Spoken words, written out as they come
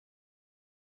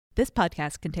This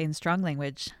podcast contains strong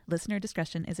language. Listener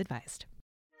discretion is advised.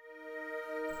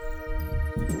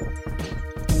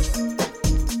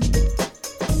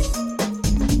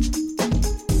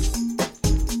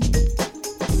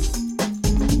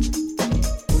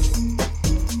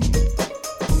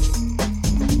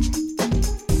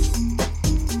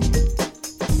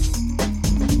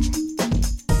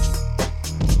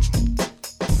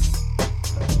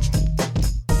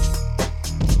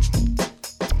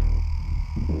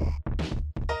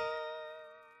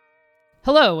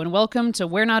 Hello, and welcome to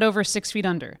We're Not Over 6 Feet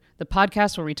Under, the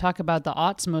podcast where we talk about the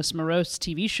aughts' most morose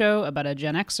TV show about a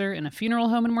Gen Xer in a funeral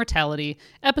home and mortality,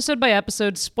 episode by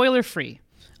episode, spoiler-free.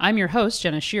 I'm your host,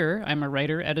 Jenna Shearer. I'm a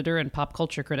writer, editor, and pop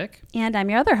culture critic. And I'm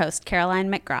your other host, Caroline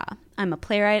McGraw. I'm a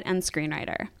playwright and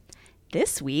screenwriter.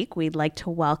 This week, we'd like to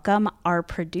welcome our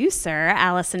producer,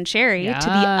 Allison Cherry, to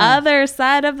the other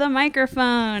side of the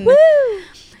microphone. Woo!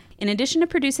 In addition to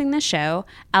producing this show,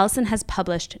 Allison has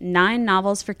published 9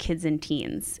 novels for kids and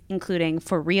teens, including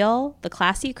For Real, The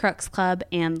Classy Crooks Club,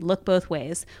 and Look Both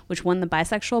Ways, which won the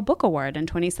Bisexual Book Award in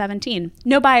 2017.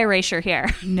 No bi erasure here.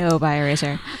 No bi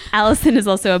erasure. Allison is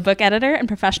also a book editor and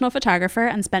professional photographer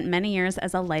and spent many years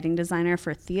as a lighting designer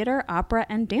for theater, opera,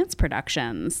 and dance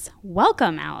productions.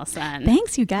 Welcome, Allison.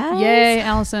 Thanks, you guys. Yay,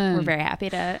 Allison. We're very happy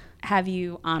to have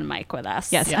you on mic with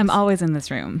us. Yes, I'm always in this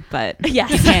room, but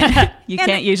Yes. you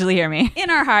can't usually hear me.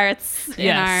 In our hearts,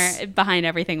 Yes. behind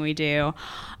everything we do.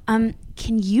 Can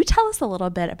you tell us a little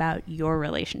bit about your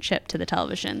relationship to the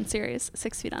television series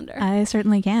 6 Feet Under? I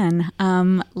certainly can.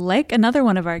 Like another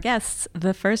one of our guests,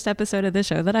 the first episode of the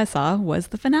show that I saw was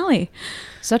the finale.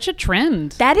 Such a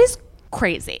trend. That is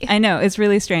crazy. I know, it's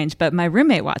really strange, but my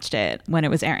roommate watched it when it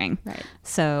was airing. Right.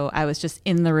 So I was just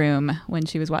in the room when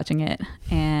she was watching it,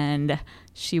 and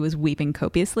she was weeping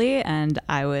copiously, and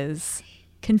I was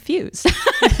confused.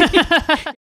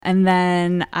 And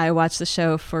then I watched the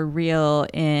show For Real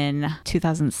in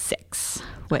 2006,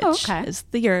 which is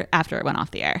the year after it went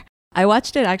off the air. I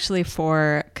watched it actually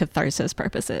for catharsis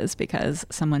purposes because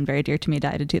someone very dear to me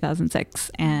died in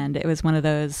 2006. And it was one of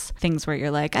those things where you're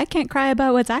like, I can't cry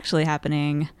about what's actually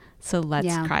happening, so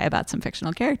let's cry about some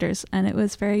fictional characters. And it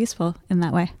was very useful in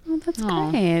that way. Oh, that's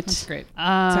Aw, great. That's great.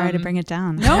 Sorry to bring it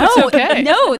down. No, it's okay.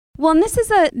 No. Well, and this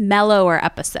is a mellower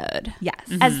episode.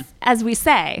 Yes. As we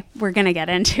say, we're going to get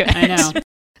into it. I know.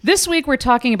 This week, we're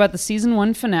talking about the season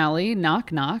 1 finale,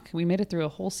 Knock Knock. We made it through a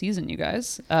whole season, you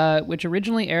guys, which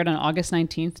originally aired on August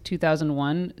 19th,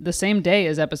 2001, the same day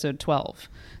as episode 12.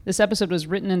 This episode was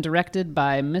written and directed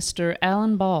by Mr.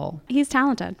 Alan Ball. He's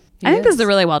talented. He I think this is. is a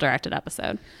really well-directed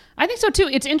episode. I think so, too.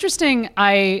 It's interesting.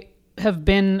 I have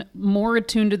been more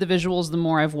attuned to the visuals the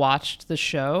more I've watched the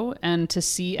show, and to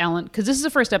see Alan, because this is the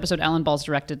first episode Alan Ball's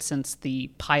directed since the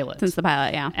pilot.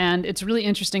 Yeah. And it's really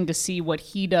interesting to see what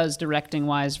he does directing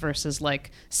wise versus,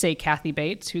 like, say, Kathy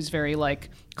Bates, who's very, like,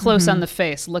 close on the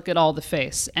face, look at all the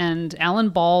face. And Alan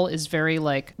Ball is very,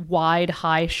 like, wide,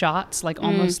 high shots, like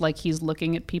almost like he's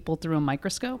looking at people through a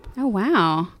microscope. Oh,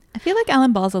 wow. I feel like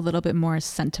Alan Ball's a little bit more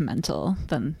sentimental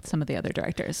than some of the other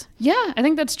directors. Yeah, I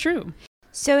think that's true.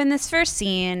 So in this first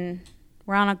scene,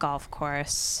 we're on a golf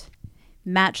course.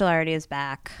 Matt Gilardi is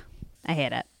back. I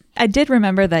hate it. I did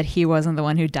remember that he wasn't the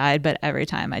one who died, but every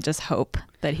time I just hope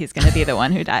that he's going to be the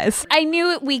one who dies. I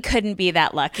knew we couldn't be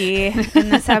that lucky in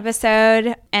this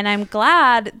episode. And I'm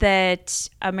glad that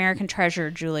American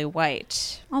treasure Julie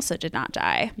White also did not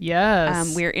die.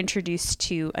 Yes. We're introduced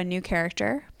to a new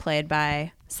character played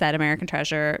by said American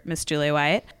treasure, Miss Julie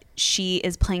White. She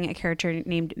is playing a character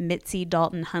named Mitzi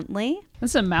Dalton Huntley.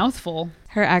 That's a mouthful.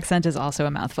 Her accent is also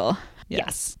a mouthful.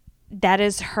 Yes. That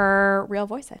is her real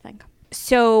voice, I think.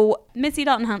 So Mitzi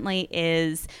Dalton Huntley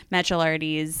is Matt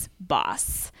Gilardi's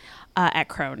boss at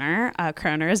Kroner.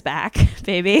 Kroner is back,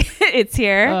 baby. It's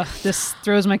here. This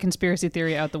throws my conspiracy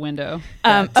theory out the window.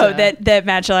 That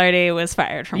Matt Gilardi was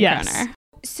fired from Kroner.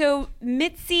 So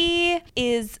Mitzi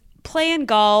is playing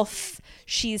golf.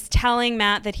 She's telling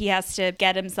Matt that he has to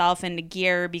get himself into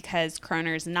gear because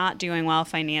Kroner's not doing well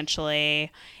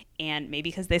financially, and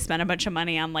maybe because they spent a bunch of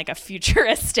money on like a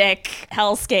futuristic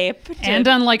hellscape. And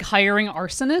on like hiring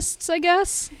arsonists, I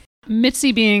guess.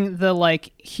 Mitzi, being the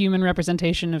like human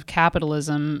representation of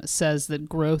capitalism, says that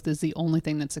growth is the only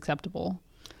thing that's acceptable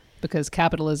because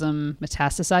capitalism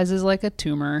metastasizes like a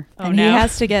tumor. And he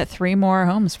has to get 3 more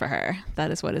homes for her.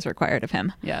 That is what is required of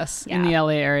him. Yes, Yeah. in the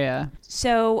LA area.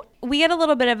 So we get a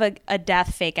little bit of a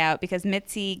death fake out because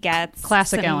Mitzi gets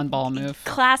Classic Alan Ball move.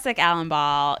 Classic Alan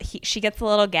Ball. She gets a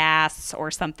little gas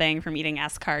or something from eating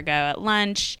escargot at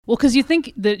lunch. Well, because you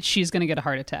think that she's going to get a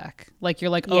heart attack. Like, you're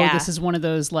like, oh, Yeah. this is one of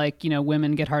those, like, you know,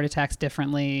 women get heart attacks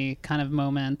differently kind of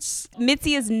moments.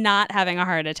 Mitzi is not having a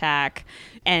heart attack,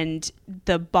 and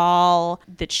the ball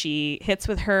that she hits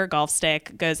with her golf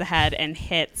stick goes ahead and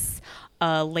hits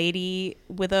a lady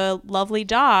with a lovely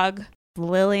dog,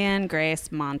 Lillian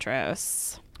Grace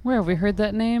Montrose. Where have we heard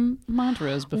that name?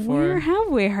 Montrose before. Where have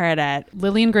we heard it?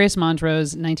 Lillian Grace Montrose,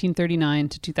 1939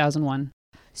 to 2001.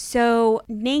 So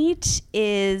Nate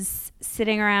is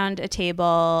sitting around a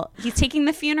table. He's taking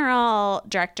the funeral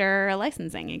director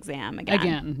licensing exam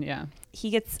again. Yeah. He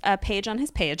gets a page on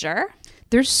his pager.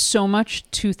 There's so much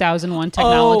 2001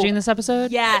 technology in this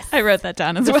episode. Yes. I wrote that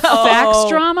down as well. Fax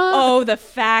drama. Oh, the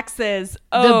faxes. The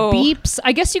Oh, beeps.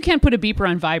 I guess you can't put a beeper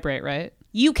on vibrate, right?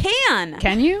 You can.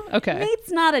 Can you? Okay.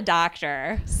 Nate's not a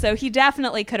doctor, so he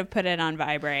definitely could have put it on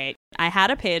vibrate. I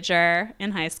had a pager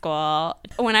in high school.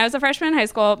 When I was a freshman in high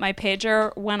school, my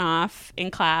pager went off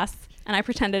in class, and I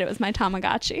pretended it was my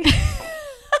Tamagotchi.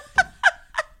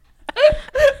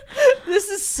 This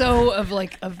is so of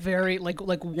like a very like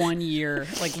 1 year,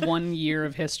 like 1 year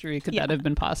of history could that have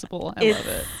been possible. I love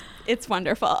it. It's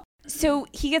wonderful. So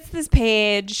he gets this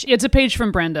page. It's a page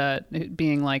from Brenda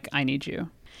being like, I need you.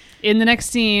 In the next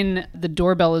scene, the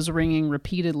doorbell is ringing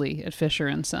repeatedly at Fisher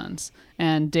and Sons,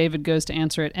 and David goes to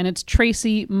answer it, and it's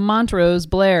Tracy Montrose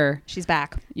Blair. She's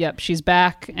back. Yep, she's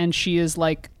back, and she is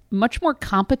like much more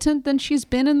competent than she's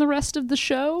been in the rest of the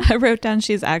show. I wrote down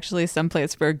she's actually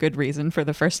someplace for a good reason for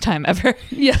the first time ever.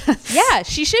 Yes. Yeah,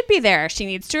 she should be there. She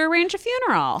needs to arrange a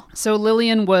funeral. So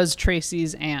Lillian was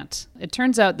Tracy's aunt. It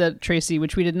turns out that Tracy,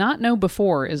 which we did not know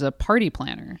before, is a party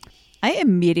planner. I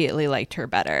immediately liked her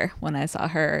better when I saw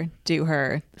her do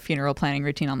her funeral planning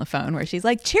routine on the phone where she's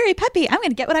like, cheery, peppy, I'm going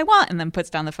to get what I want. And then puts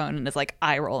down the phone and is like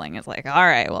eye rolling. It's like, all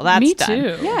right, well, that's Me done.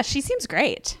 too. Yeah, she seems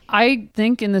great. I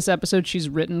think in this episode she's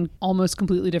written almost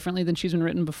completely differently than she's been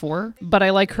written before, but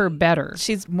I like her better.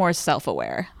 She's more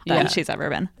self-aware than Yeah. she's ever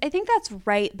been. I think that's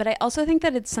right, but I also think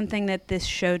that it's something that this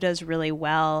show does really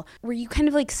well, where you kind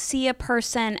of like see a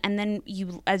person and then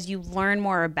you, as you learn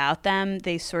more about them,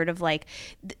 they sort of like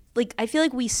I feel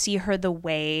like we see her the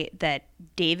way that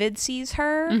David sees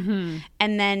her,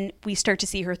 and then we start to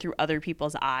see her through other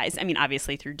people's eyes. I mean,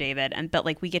 obviously through David, but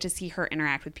like we get to see her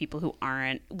interact with people who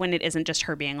aren't, when it isn't just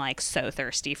her being like so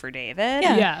thirsty for David.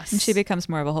 Yeah. Yes. And she becomes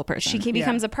more of a whole person. She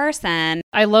becomes a person.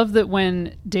 I love that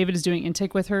when David is doing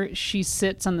intake with her, she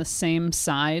sits on the same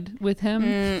side with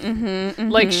him.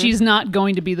 Like she's not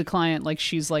going to be the client. Like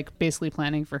she's like basically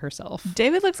planning for herself.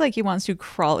 David looks like he wants to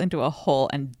crawl into a hole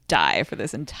and die for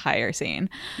this entire scene.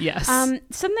 Yes.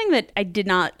 Something that I did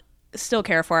not still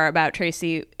care for about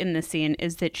Tracy in this scene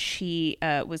is that she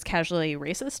was casually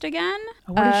racist again.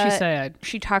 What did she say?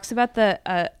 She talks about the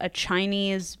a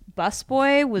Chinese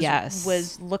busboy Yes.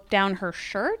 was looked down her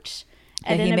shirt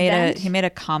at And an event. he made a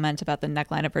comment about the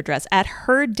neckline of her dress at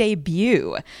her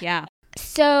debut. Yeah.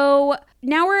 So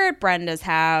now we're at Brenda's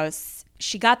house.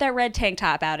 She got that red tank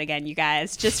top out again, you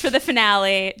guys, just for the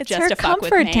finale. It's just her to fuck with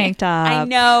comfort me. tank top. I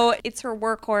know. It's her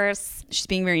workhorse. She's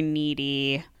being very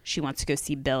needy. She wants to go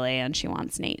see Billy, and she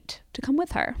wants Nate to come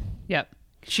with her. Yep.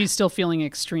 She's still feeling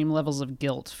extreme levels of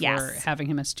guilt for Yes. having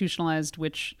him institutionalized,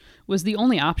 which was the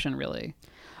only option, really.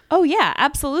 Oh, yeah,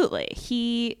 absolutely.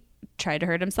 He tried to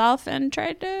hurt himself and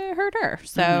tried to hurt her.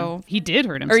 So, He did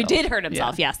hurt himself. or he did hurt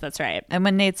himself. Yeah. Yes, that's right. And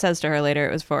when Nate says to her later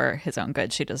it was for his own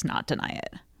good, she does not deny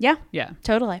it. Yeah, Yeah.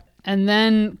 totally. And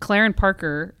then Claire and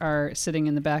Parker are sitting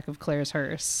in the back of Claire's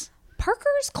hearse.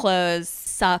 Parker's clothes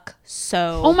suck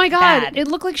so Oh my God. bad. It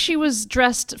looked like she was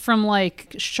dressed from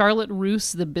like Charlotte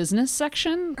Roos, the business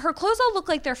section. Her clothes all look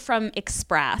like they're from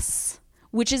Express,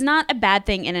 which is not a bad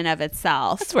thing in and of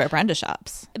itself. That's where Brenda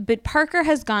shops. But Parker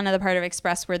has gone to the part of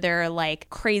Express where there are like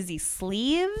crazy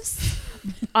sleeves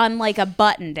on like a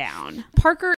button down.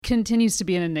 Parker continues to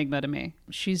be an enigma to me.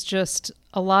 She's just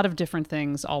a lot of different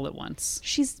things all at once.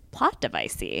 She's plot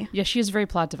devicey. Yeah, she is very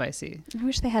plot devicey. I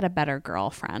wish they had a better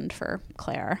girlfriend for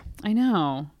Claire. I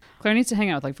know. Claire needs to hang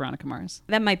out with like Veronica Mars.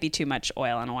 That might be too much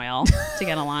oil and oil to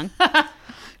get along.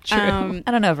 True.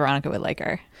 I don't know if Veronica would like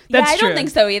her. That's I don't true. think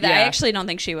so either. I Yeah. actually don't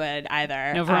think she would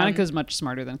either. No, Veronica's much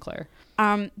smarter than Claire.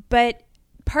 But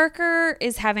Parker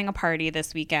is having a party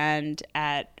this weekend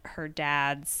at her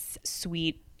dad's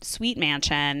sweet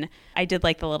mansion. I did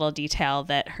like the little detail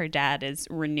that her dad is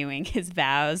renewing his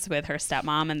vows with her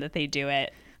stepmom and that they do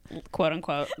it, quote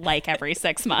unquote, like every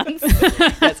 6 months.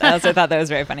 Yes, I also thought that was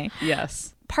very funny.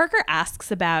 Yes. Parker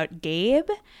asks about Gabe,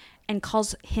 and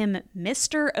calls him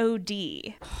Mr.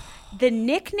 OD. The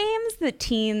nicknames that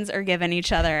teens are giving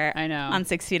each other I know. on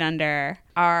 6 Feet Under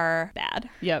are bad.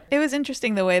 Yep. It was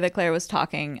interesting the way that Claire was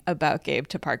talking about Gabe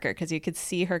to Parker, because you could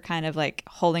see her kind of like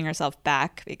holding herself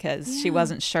back because she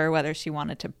wasn't sure whether she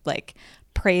wanted to like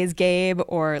praise Gabe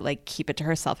or like keep it to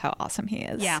herself how awesome he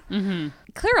is. Yeah.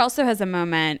 Claire also has a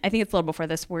moment, I think it's a little before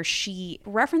this, where she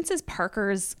references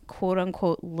Parker's quote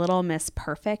unquote Little Miss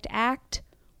Perfect act.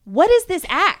 What is this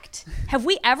act? Have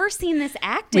we ever seen this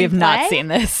act? We have in not play? seen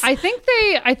this. I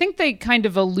think they kind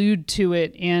of allude to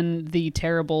it in the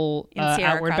terrible Sierra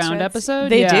Outward Bound Crossroads? episode.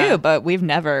 They Yeah. do, but we have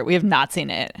not seen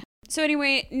it. So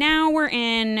anyway, now we're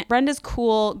in Brenda's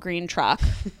cool green truck.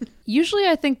 Usually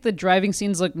I think the driving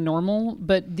scenes look normal,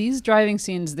 but these driving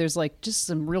scenes, there's like just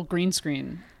some real green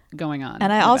screen going on. And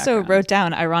in I the also background. wrote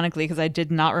down, ironically, because I did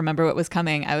not remember what was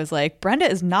coming, I was like, Brenda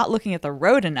is not looking at the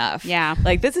road enough. Yeah.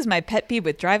 Like, this is my pet peeve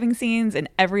with driving scenes in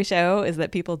every show, is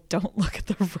that people don't look at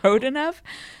the road enough.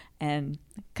 And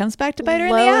it comes back to bite her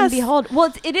in the Lo and ass. behold.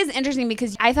 Well, it is interesting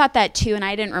because I thought that too, and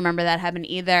I didn't remember that happen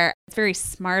either. It's very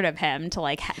smart of him to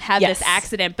like have Yes. this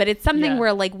accident, but it's something Yeah.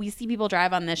 where like we see people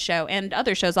drive on this show and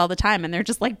other shows all the time, and they're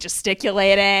just like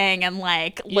gesticulating and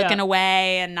like looking Yeah.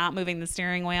 away and not moving the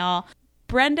steering wheel.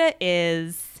 Brenda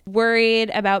is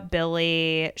worried about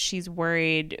Billy. She's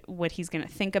worried what he's going to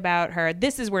think about her.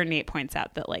 This is where Nate points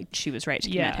out that like she was right to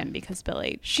commit Yeah. him because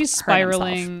Billy She's hurt himself.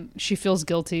 spiraling. She feels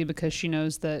guilty because she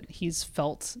knows that he's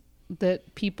felt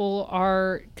that people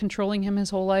are controlling him his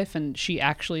whole life, and she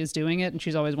actually is doing it, and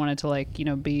she's always wanted to like, you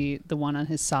know, be the one on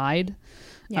his side.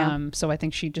 Yeah. So I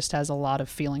think she just has a lot of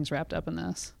feelings wrapped up in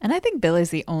this. And I think Billy's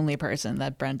the only person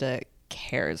that Brenda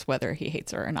cares whether he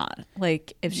hates her or not.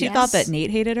 Like, if she thought that Nate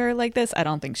hated her like this, I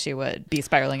don't think she would be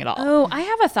spiraling at all. Oh, I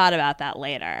have a thought about that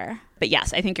later. But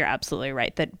yes, I think you're absolutely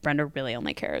right that Brenda really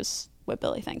only cares what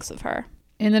Billy thinks of her.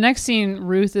 In the next scene,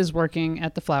 Ruth is working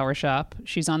at the flower shop.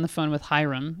 She's on the phone with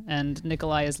Hiram, and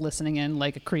Nikolai is listening in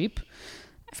like a creep.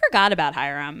 I forgot about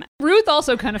Hiram. Ruth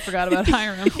also kind of forgot about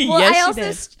Hiram. Well, Yes, I she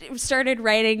also started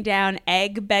writing down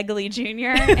Egg Begley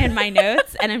Jr. in my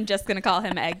notes, and I'm just going to call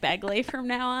him Egg Begley from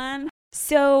now on.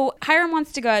 So Hiram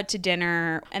wants to go out to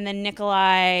dinner, and then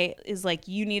Nikolai is like,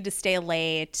 you need to stay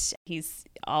late. He's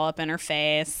all up in her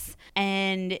face.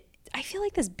 And I feel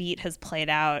like this beat has played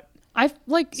out. I'm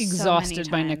like So exhausted many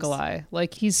by times. Nikolai.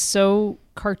 Like, he's so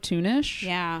cartoonish.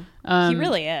 Yeah, he Um,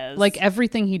 really is. Like,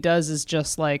 everything he does is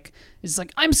just like,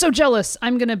 I'm so jealous.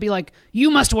 I'm going to be like,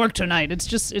 you must work tonight.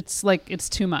 It's like, it's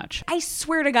too much. I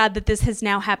swear to God that this has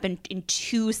now happened in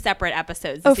 2 separate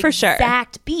episodes. Oh, This for sure.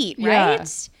 Exact beat, Yeah.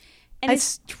 right? And I it's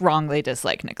strongly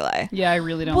dislike Nikolai. Yeah, I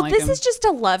really don't well, like this him. is just a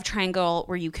love triangle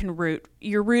where you can root.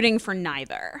 You're rooting for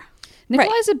neither.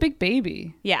 Nikolai's a big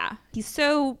baby. Yeah, he's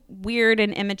so weird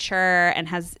and immature and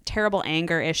has terrible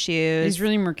anger issues. He's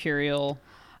really mercurial.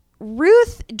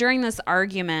 Ruth, during this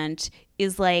argument,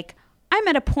 is like, I'm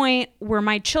at a point where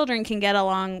my children can get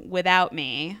along without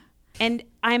me. And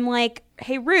I'm like,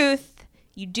 hey, Ruth,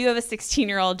 you do have a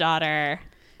 16-year-old daughter.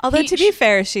 Although, to be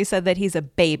fair, she said that he's a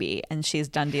baby and she's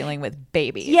done dealing with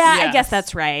babies. Yeah, I Yes. guess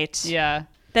that's right. Yeah.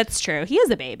 That's true. He is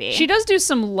a baby. She does do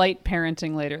some light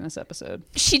parenting later in this episode.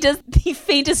 She does the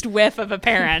faintest whiff of a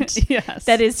parent. Yes.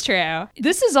 That is true.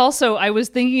 This is also, I was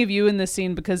thinking of you in this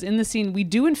scene because in the scene, we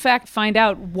do in fact find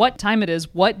out what time it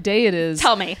is, what day it is.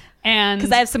 Tell me. And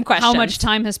 'Cause I have some questions. how much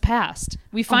time has passed.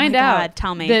 We find my out God,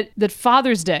 tell me. that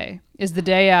Father's Day is the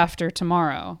day after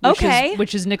tomorrow.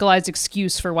 Which is Nikolai's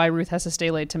excuse for why Ruth has to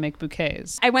stay late to make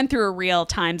bouquets. I went through a real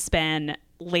time span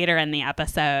later in the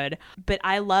episode, but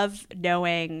I love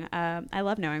knowing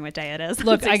what day it is.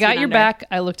 Look, 6 I got feet your under. back.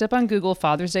 I looked up on Google.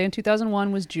 Father's Day in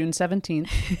 2001 was June 17th.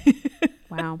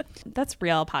 Wow. That's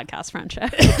real podcast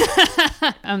friendship.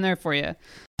 I'm there for you.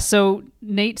 So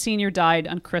Nate Sr. died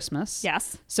on Christmas.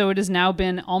 Yes. So it has now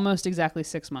been almost exactly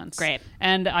 6 months. Great.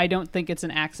 And I don't think it's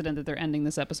an accident that they're ending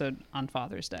this episode on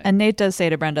Father's Day. And Nate does say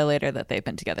to Brenda later that they've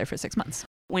been together for 6 months.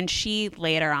 When she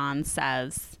later on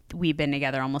says, we've been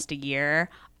together almost a year,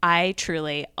 I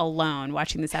truly, alone,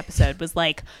 watching this episode, was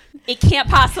like, it can't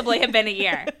possibly have been a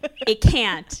year. It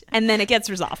can't. And then it gets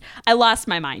resolved. I lost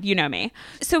my mind. You know me.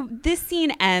 So this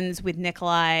scene ends with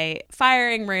Nikolai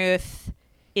firing Ruth.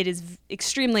 It is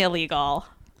extremely illegal,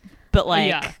 but like,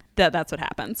 Yeah. that's what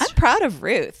happens. I'm proud of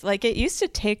Ruth. Like, it used to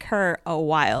take her a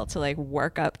while to like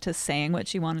work up to saying what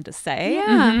she wanted to say.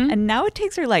 Yeah. And now it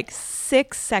takes her like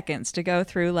 6 seconds to go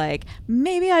through like,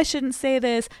 maybe I shouldn't say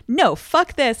this. No,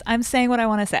 fuck this. I'm saying what I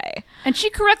want to say. And she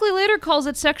correctly later calls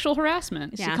it sexual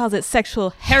harassment. She Yeah. calls it sexual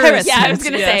harassment. Yeah, I was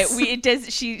gonna Yes. say it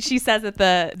does. She says it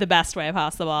the best way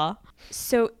possible.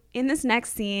 So in this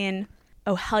next scene,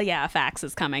 oh, hell yeah, a fax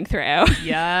is coming through.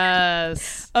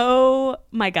 Yes. Oh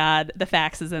my God, the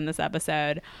fax is in this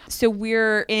episode. So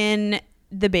we're in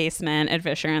the basement at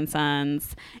Fisher and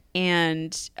Sons,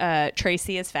 and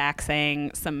Tracy is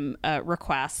faxing some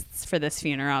requests for this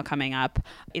funeral coming up.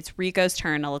 It's Rico's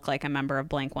turn to look like a member of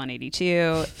Blink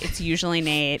 182. It's usually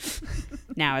Nate.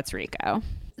 Now it's Rico.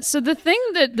 So the thing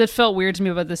that felt weird to me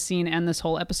about this scene and this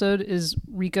whole episode is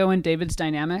Rico and David's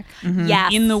dynamic.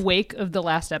 Yes. In the wake of the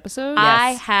last episode.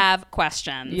 I have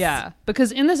questions. Yeah,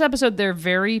 because in this episode they're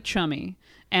very chummy,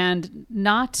 and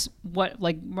not what,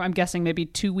 like, I'm guessing maybe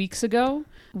 2 weeks ago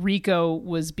Rico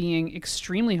was being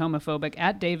extremely homophobic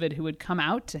at David, who would come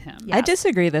out to him. I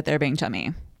disagree that they're being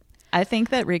chummy. I think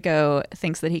that Rico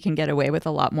thinks that he can get away with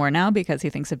a lot more now because he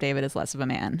thinks of David as less of a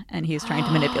man, and he's trying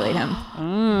to manipulate him.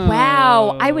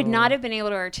 Wow, I would not have been able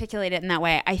to articulate it in that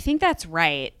way. I think that's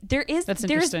right. That's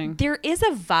interesting. There is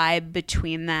a vibe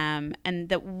between them, and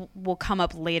that will come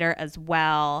up later as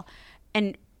well.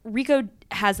 And Rico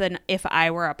has an "if I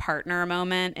were a partner"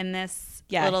 moment in this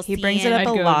little he scene. brings it up I'd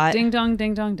a go, lot. ding dong,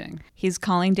 ding dong, ding. He's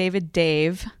calling David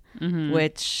Dave,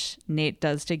 which Nate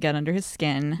does to get under his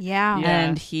skin. Yeah.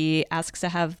 And he asks to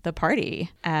have the party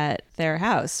at their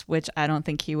house, which I don't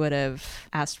think he would have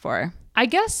asked for. I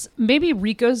guess maybe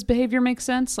Rico's behavior makes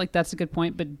sense. Like, that's a good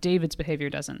point, but David's behavior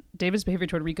doesn't. David's behavior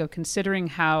toward Rico, considering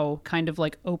how kind of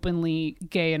like openly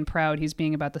gay and proud he's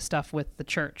being about the stuff with the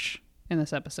church in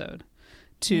this episode,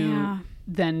 to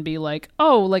then be like,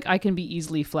 oh, like I can be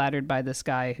easily flattered by this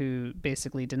guy who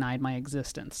basically denied my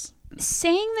existence.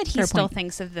 Saying that he Fair still point.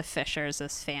 thinks of the Fishers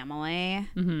as family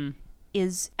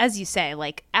is, as you say,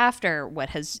 like after what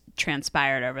has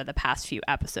transpired over the past few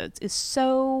episodes, is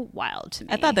so wild to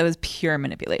me. I thought that was pure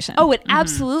manipulation. Oh, it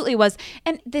absolutely was.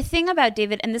 And the thing about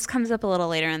David, and this comes up a little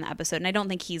later in the episode, and I don't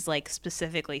think he's like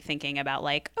specifically thinking about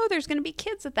like, oh, there's going to be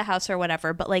kids at the house or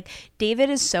whatever, but like David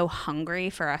is so hungry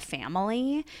for a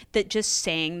family that just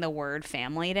saying the word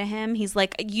family to him, he's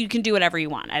like, you can do whatever you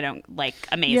want. I don't like,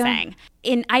 amazing.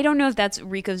 And I don't know if that's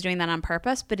Rico's doing that on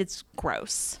purpose, but it's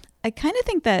gross. I kind of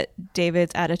think that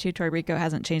David's attitude toward Rico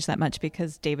hasn't changed that much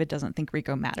because David doesn't think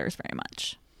Rico matters very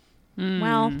much.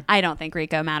 Well, I don't think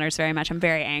Rico matters very much. I'm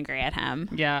very angry at him.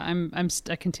 Yeah,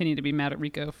 I continue to be mad at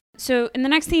Rico. So in the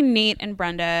next scene, Nate and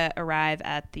Brenda arrive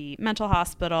at the mental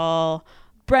hospital.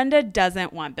 Brenda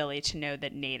doesn't want Billy to know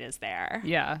that Nate is there.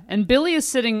 Yeah, and Billy is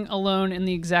sitting alone in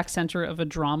the exact center of a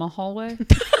drama hallway. Are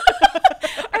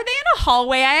they in a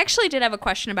hallway? I actually did have a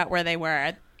question about where they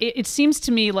were. It seems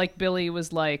to me like Billy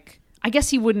was like, I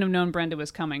guess he wouldn't have known Brenda was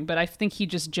coming, but I think he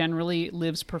just generally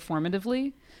lives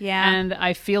performatively. Yeah. And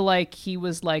I feel like he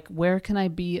was like, where can I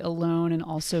be alone and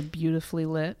also beautifully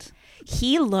lit?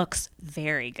 He looks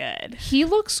very good. He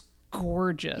looks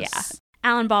gorgeous. Yeah.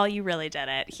 Alan Ball, you really did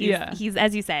it. He's,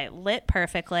 as you say, lit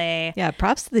perfectly. Yeah,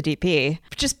 props to the DP.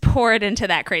 Just poured into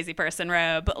that crazy person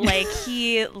robe. Like,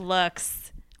 he looks...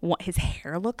 His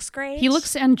hair looks great. He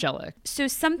looks angelic. So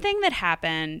something that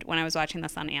happened when I was watching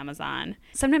this on Amazon,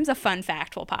 sometimes a fun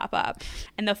fact will pop up.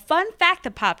 And the fun fact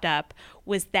that popped up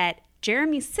was that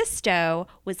Jeremy Sisto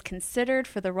was considered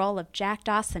for the role of Jack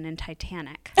Dawson in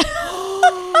Titanic.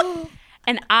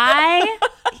 And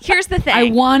here's the thing.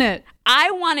 I want it. I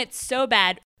want it so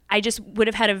bad. I just would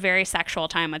have had a very sexual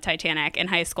time with Titanic in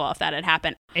high school if that had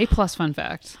happened. A+ fun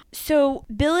fact. So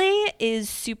Billy is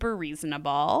super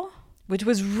reasonable. Which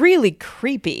was really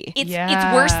creepy.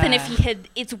 It's worse than if he had.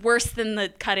 It's worse than the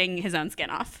cutting his own skin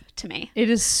off to me. It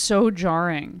is so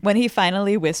jarring. When he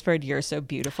finally whispered, "You're so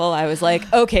beautiful," I was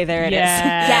like, okay, there it is.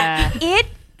 Yeah, it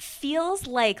feels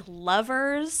like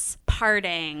lovers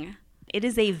parting. It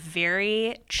is a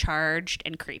very charged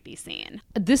and creepy scene.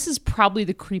 This is probably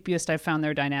the creepiest I've found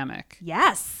their dynamic.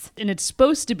 Yes. And it's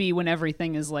supposed to be when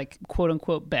everything is like, quote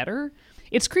unquote, better.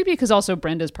 It's creepy because also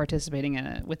Brenda's participating in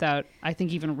it without, I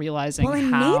think, even realizing Well,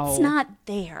 and how... Nate's not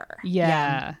there.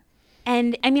 Yeah.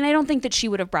 And I mean, I don't think that she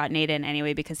would have brought Nate in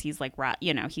anyway because he's like,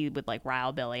 he would like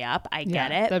rile Billy up. I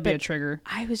get it. That'd be a but trigger.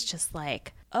 I was just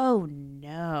like, oh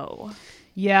no.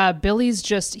 Yeah, Billy's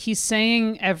he's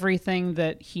saying everything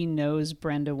that he knows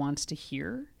Brenda wants to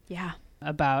hear. Yeah.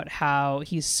 About how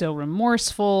he's so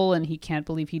remorseful and he can't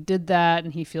believe he did that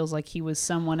and he feels like he was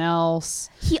someone else.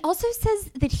 He also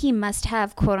says that he must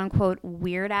have, quote unquote,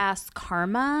 weird ass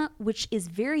karma, which is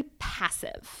very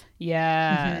passive.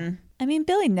 Yeah. Mm-hmm. I mean,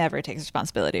 Billy never takes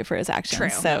responsibility for his actions, True.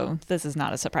 so this is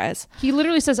not a surprise. He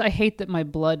literally says, I hate that my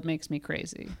blood makes me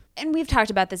crazy. And we've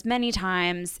talked about this many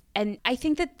times, and I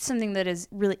think that something that is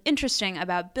really interesting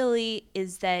about Billy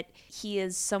is that he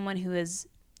is someone who is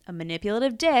a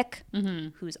manipulative dick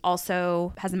who's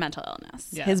also has a mental illness.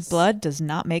 Yes. His blood does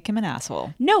not make him an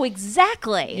asshole. No,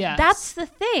 exactly. Yes. That's the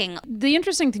thing. The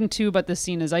interesting thing too about this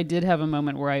scene is I did have a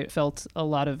moment where I felt a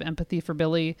lot of empathy for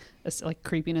Billy, like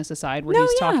creepiness aside, where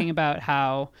he's talking about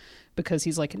how because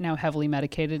he's like now heavily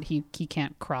medicated, he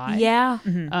can't cry. Yeah.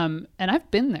 And I've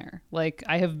been there. Like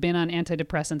I have been on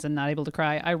antidepressants and not able to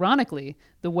cry. Ironically,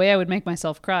 the way I would make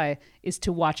myself cry is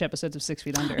to watch episodes of 6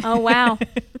 Feet Under. Oh, wow.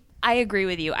 I agree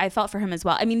with you. I felt for him as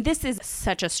well. I mean, this is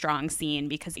such a strong scene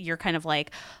because you're kind of like,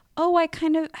 oh, I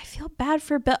feel bad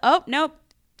for Bill. Oh, nope.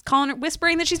 Calling her,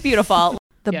 whispering that she's beautiful.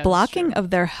 The Yeah, blocking of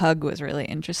their hug was really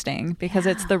interesting because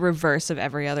it's the reverse of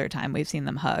every other time we've seen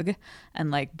them hug.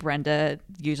 And like Brenda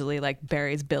usually like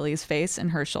buries Billy's face in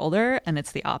her shoulder, and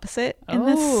it's the opposite in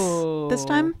this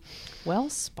time. Well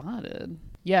spotted.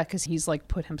 Yeah, because he's like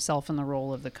put himself in the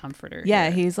role of the comforter. Yeah,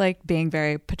 here. he's like being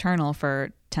very paternal for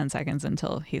 10 seconds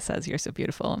until he says you're so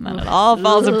beautiful, and then it all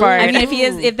falls apart. I mean,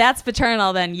 if that's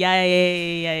paternal, then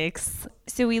yikes.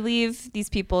 So we leave these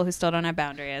people who still don't have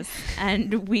boundaries,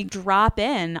 and we drop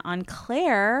in on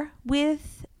Claire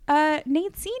with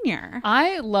Nate Sr.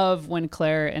 I love when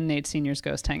Claire and Nate Sr.'s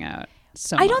ghost hang out.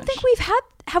 So I don't much. think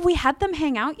have we had them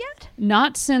hang out yet?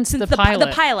 Not since the pilot.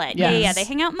 The pilot. Yes. Yeah. They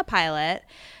hang out in the pilot.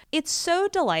 It's so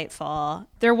delightful.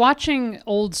 They're watching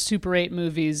old Super 8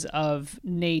 movies of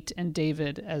Nate and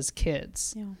David as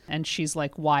kids. Yeah. And she's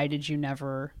like, why did you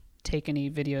never take any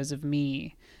videos of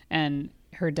me? And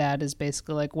her dad is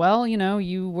basically like, well, you know,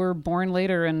 you were born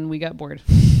later and we got bored.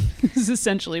 Is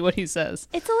essentially what he says.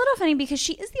 It's a little funny because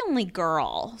she is the only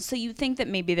girl. So you'd think that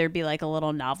maybe there'd be like a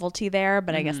little novelty there.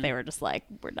 But I guess they were just like,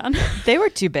 we're done. They were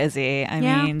too busy. I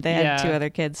Yeah. mean, they had Yeah. 2 other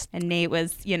kids. And Nate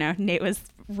was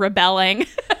rebelling.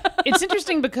 It's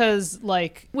interesting because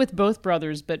like with both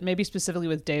brothers, but maybe specifically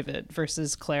with David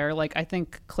versus Claire, like I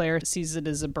think Claire sees it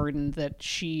as a burden that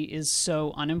she is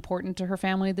so unimportant to her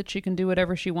family that she can do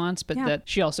whatever she wants, but that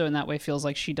she also in that way feels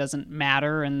like she doesn't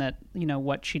matter and that, you know,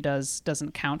 what she does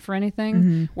doesn't count for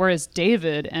anything. Whereas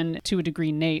David and to a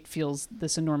degree Nate feels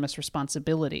this enormous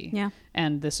responsibility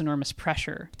and this enormous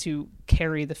pressure to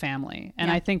carry the family. And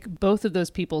I think both of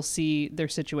those people see their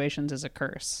situations as a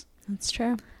curse. That's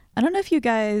true. I don't know if you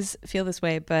guys feel this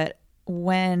way, but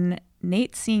when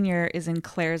Nate Sr. is in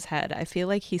Claire's head, I feel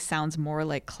like he sounds more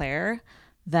like Claire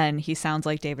than he sounds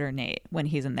like David or Nate when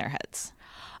he's in their heads.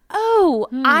 Oh,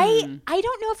 I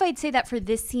don't know if I'd say that for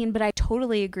this scene, but I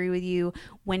totally agree with you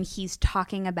when he's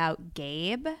talking about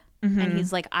Gabe and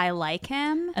he's like, I like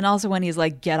him. And also when he's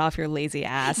like, get off your lazy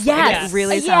ass. Yes. Like, it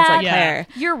really sounds like Claire.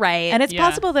 You're right. And it's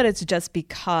possible that it's just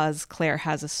because Claire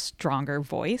has a stronger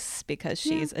voice because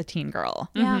she's a teen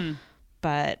girl. yeah.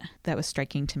 But that was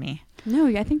striking to me. No,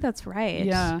 I think that's right.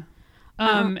 Yeah.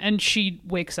 And she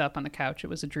wakes up on the couch. It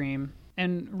was a dream.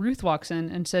 And Ruth walks in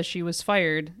and says she was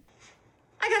fired.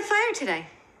 I got fired today.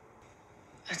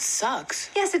 That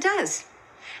sucks. Yes, it does.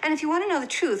 And if you want to know the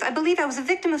truth, I believe I was a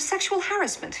victim of sexual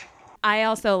harassment. I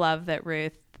also love that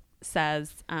Ruth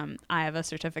says, I have a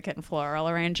certificate in floral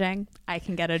arranging. I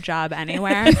can get a job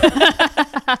anywhere.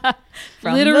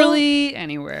 Literally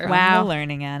anywhere. Wow. The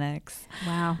learning annex.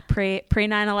 Wow. Pre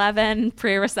 9/11,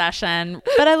 pre-recession.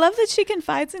 But I love that she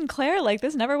confides in Claire. Like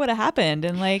this never would have happened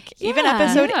in like even Yeah.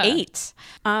 episode Yeah. 8.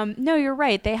 No, you're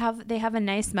right. They have a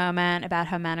nice moment about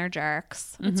how men are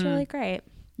jerks. It's really great.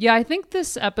 Yeah, I think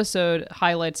this episode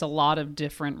highlights a lot of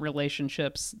different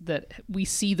relationships that we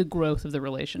see the growth of the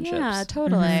relationships. Yeah,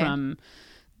 totally. From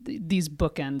these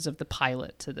bookends of the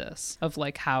pilot to this, of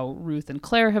like how Ruth and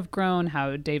Claire have grown,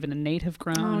 how David and Nate have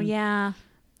grown. Oh, yeah.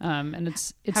 And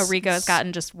it's How Rico has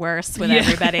gotten just worse with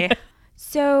everybody.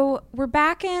 So we're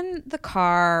back in the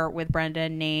car with Brenda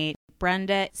and Nate.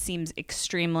 Brenda seems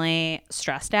extremely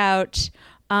stressed out.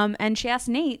 And she asked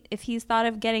Nate if he's thought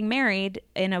of getting married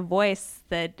in a voice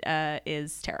that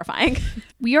is terrifying.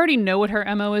 We already know what her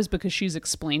MO is because she's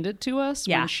explained it to us.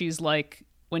 Yeah.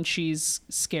 When she's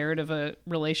scared of a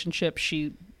relationship,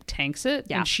 she tanks it.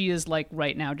 Yeah. And she is like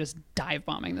right now just dive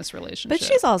bombing this relationship. But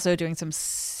she's also doing some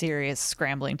serious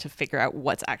scrambling to figure out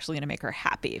what's actually going to make her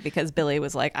happy because Billy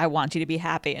was like, I want you to be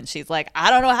happy. And she's like, I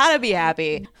don't know how to be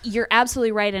happy. You're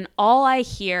absolutely right. And all I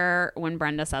hear when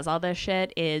Brenda says all this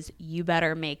shit is, you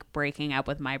better make breaking up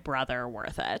with my brother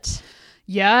worth it.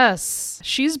 Yes.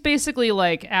 She's basically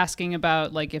like asking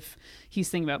about like if he's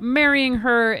thinking about marrying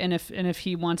her and if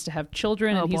he wants to have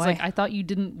children. Oh, And he's boy. like, I thought you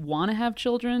didn't want to have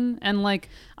children. And like,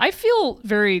 I feel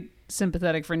very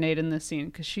sympathetic for Nate in this scene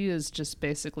because she is just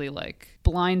basically like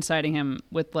blindsiding him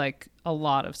with like a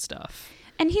lot of stuff.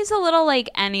 And he's a little like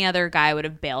any other guy would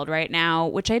have bailed right now,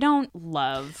 which I don't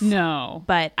love. No.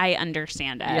 But I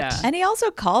understand it. Yeah. And he also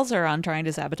calls her on trying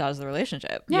to sabotage the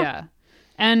relationship. Yeah.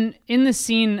 And in the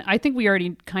scene, I think we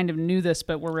already kind of knew this,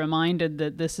 but we're reminded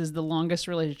that this is the longest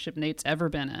relationship Nate's ever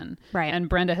been in. Right. And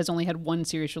Brenda has only had one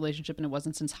serious relationship, and it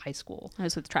wasn't since high school. I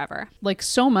was with Trevor. Like,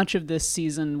 so much of this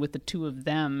season with the two of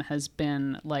them has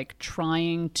been like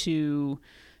trying to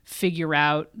figure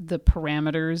out the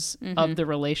parameters of the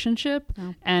relationship.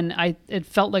 And it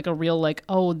felt like a real like,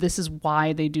 oh, this is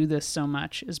why they do this so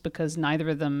much, is because neither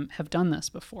of them have done this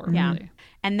before. Yeah. Really.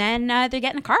 And then they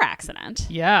get in a car accident.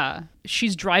 Yeah.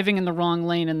 She's driving in the wrong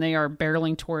lane and they are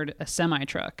barreling toward a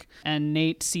semi-truck. And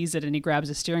Nate sees it and he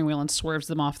grabs a steering wheel and swerves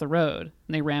them off the road.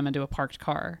 And they ram into a parked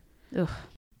car. Ugh.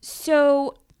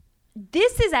 So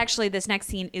this next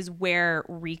scene is where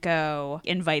Rico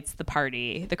invites the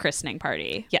party, the christening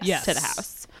party, Yes. to the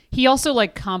house. He also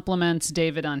like compliments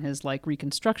David on his like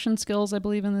reconstruction skills, I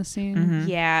believe, in this scene.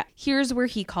 Yeah. Here's where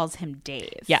he calls him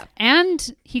Dave. Yeah.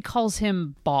 And he calls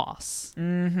him boss.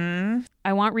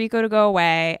 I want Rico to go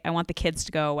away. I want the kids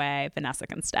to go away. Vanessa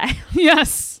can stay.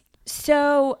 Yes.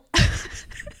 So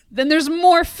Then there's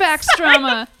more fax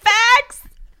drama. facts.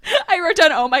 I wrote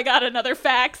down, oh my God, another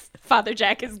fax. Father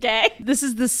Jack is gay. This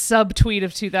is the subtweet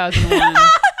of 2001.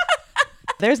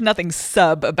 There's nothing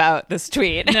sub about this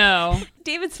tweet. No.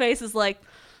 David's face is like,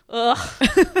 ugh,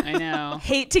 I know.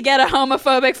 hate to get a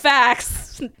homophobic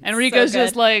fax. And Rico's So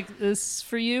just good. like, this is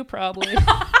for you, probably.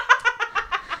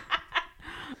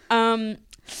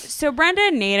 So Brenda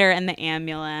and Nate are in the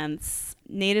ambulance.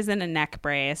 Nate is in a neck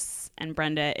brace, and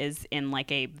Brenda is in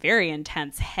like a very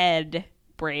intense head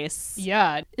brace.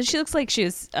 Yeah. She looks like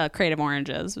she's a crate of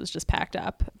oranges was just packed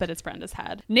up, but it's Brenda's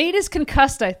head. Nate is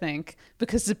concussed, I think,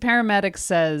 because the paramedic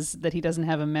says that he doesn't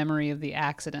have a memory of the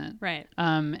accident. Right.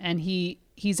 And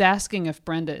he's asking if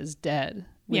Brenda is dead,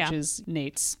 which Yeah. is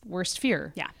Nate's worst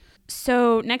fear. Yeah.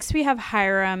 So next we have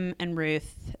Hiram and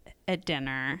Ruth at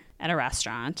dinner at a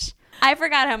restaurant. I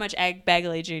forgot how much Egg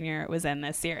Begley Jr. was in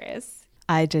this series.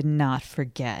 I did not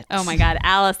forget. Oh my God,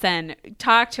 Allison,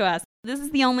 talk to us. This is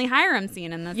the only Hiram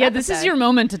scene in this Yeah, episode. this is your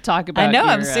moment to talk about. I know.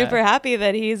 I'm your, super happy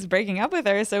that he's breaking up with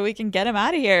her so we can get him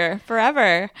out of here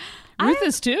forever. Ruth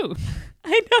is too.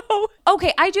 I know.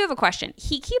 Okay, I do have a question.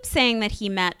 He keeps saying that he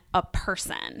met a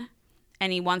person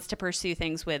and he wants to pursue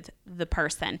things with the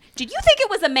person. Did you think it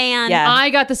was a man? Yeah. I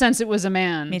got the sense it was a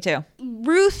man. Me too.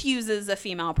 Ruth uses a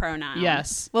female pronoun.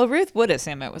 Yes. Well, Ruth would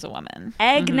assume it was a woman.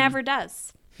 Egg never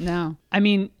does. No. I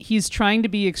mean, he's trying to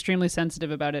be extremely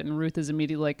sensitive about it, and Ruth is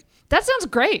immediately like, that sounds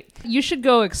great. You should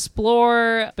go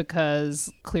explore,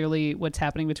 because clearly what's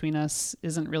happening between us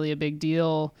isn't really a big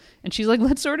deal. And she's like,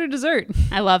 let's order dessert.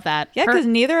 I love that. Yeah, because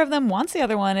neither of them wants the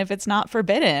other one if it's not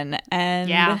forbidden. And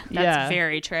Yeah, that's Yeah.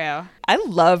 very true. I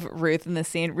love Ruth in this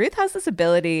scene. Ruth has this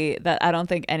ability that I don't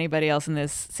think anybody else in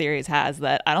this series has,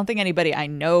 that I don't think anybody I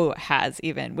know has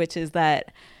even, which is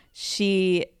that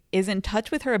she is in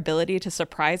touch with her ability to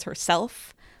surprise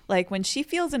herself. Like when she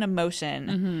feels an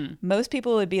emotion, most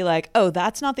people would be like, oh,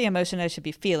 that's not the emotion I should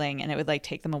be feeling. And it would like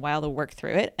take them a while to work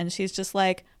through it. And she's just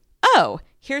like, oh,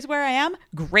 here's where I am.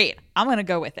 Great. I'm going to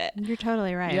go with it. You're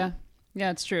totally right. Yeah.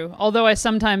 Yeah, it's true. Although I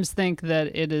sometimes think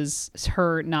that it is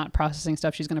her not processing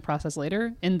stuff she's going to process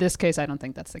later. In this case, I don't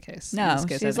think that's the case. In No, this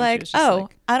case, I she's think like, was just oh,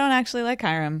 I don't actually like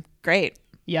Hiram. Great.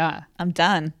 yeah. I'm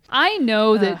done. I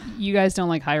know that you guys don't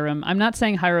like Hiram. I'm not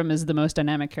saying Hiram is the most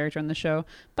dynamic character on the show,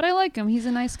 but I like him. He's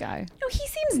a nice guy. No, he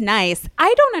seems nice.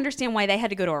 I don't understand why they had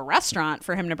to go to a restaurant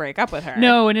for him to break up with her.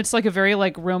 No, and it's like a very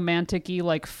like romantic-y,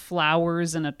 like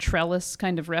flowers and a trellis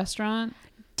kind of restaurant.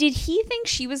 Did he think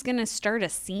she was going to start a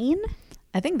scene?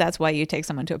 I think that's why you take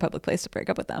someone to a public place to break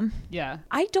up with them. Yeah.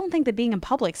 I don't think that being in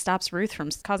public stops Ruth from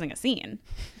causing a scene.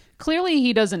 Clearly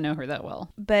he doesn't know her that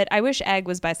well. But I wish Egg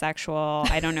was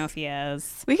bisexual. I don't know if he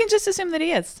is. We can just assume that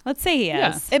he is. Let's say he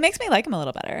Yeah. is. It makes me like him a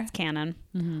little better. Canon.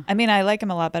 I mean, I like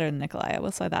him a lot better than Nikolai. I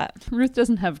will say that. Ruth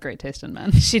doesn't have great taste in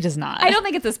men. She does not. I don't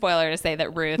think it's a spoiler to say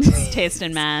that Ruth's taste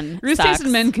in men Ruth's sucks, taste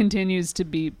in men continues to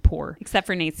be poor. except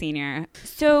for Nate Sr.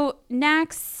 So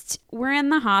next, we're in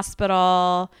the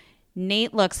hospital.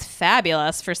 Nate looks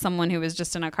fabulous for someone who was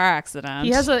just in a car accident.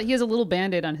 He has a little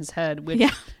Band-Aid on his head, which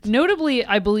Yeah. notably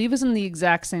I believe is in the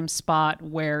exact same spot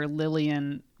where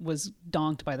Lillian was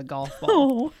donked by the golf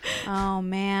ball. Oh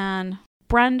man.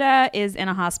 Brenda is in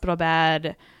a hospital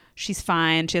bed. She's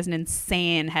fine. She has an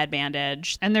insane head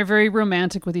bandage. And they're very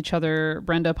romantic with each other.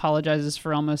 Brenda apologizes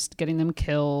for almost getting them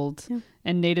killed.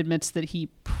 And Nate admits that he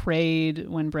prayed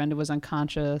when Brenda was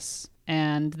unconscious.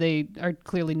 and they are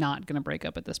clearly not going to break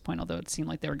up at this point, although it seemed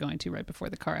like they were going to right before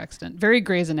the car accident. Very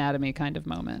Grey's Anatomy kind of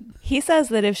moment. He says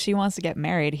that if she wants to get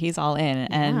married, he's all in.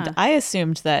 And I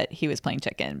assumed that he was playing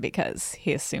chicken because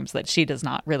he assumes that she does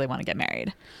not really want to get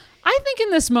married. I think in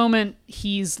this moment,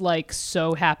 he's like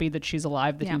so happy that she's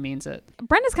alive that he means it.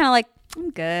 Brenda's kind of like,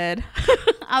 I'm good.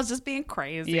 I was just being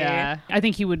crazy. Yeah. I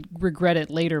think he would regret it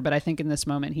later, but I think in this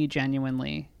moment, he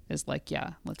genuinely is like,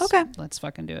 yeah, let's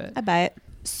fucking do it. I buy it.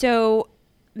 So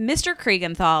Mr.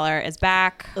 Kriegenthaler is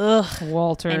back.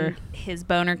 Walter. And his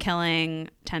boner killing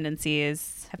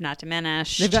tendencies have not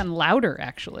diminished. They've gotten louder,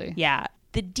 actually. Yeah.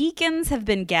 The deacons have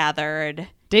been gathered.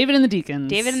 David and the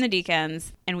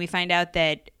deacons. And we find out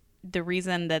that the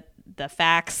reason that the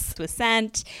fax was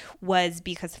sent was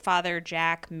because Father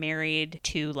Jack married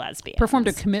 2 lesbians. Performed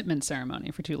a commitment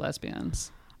ceremony for 2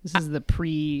 lesbians. This is the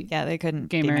pre Yeah, they couldn't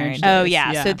gay be marriage. married. Oh,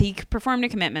 yeah. So he performed a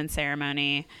commitment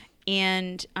ceremony.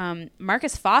 And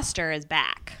Marcus Foster is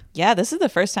back. Yeah, this is the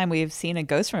first time we've seen a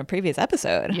ghost from a previous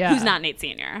episode. Yeah. Who's not Nate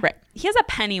Sr. Right. He has a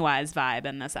Pennywise vibe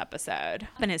in this episode.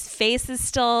 And his face is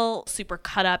still super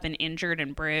cut up and injured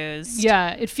and bruised.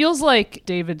 Yeah, it feels like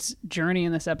David's journey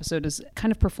in this episode is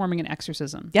kind of performing an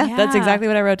exorcism. Yeah, that's Yeah. exactly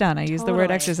what I wrote down. I used the word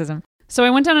Totally. exorcism. So I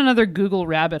went down another Google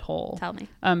rabbit hole. Tell me.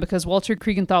 Because Walter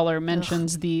Kriegenthaler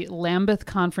mentions the Lambeth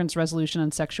Conference Resolution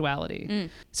on Sexuality.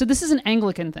 So this is an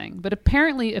Anglican thing, but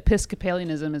apparently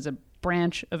Episcopalianism is a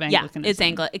branch of Anglicanism. Yeah, it's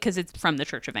Anglican because it's from the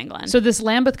Church of England. So this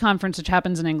Lambeth Conference, which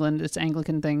happens in England, it's an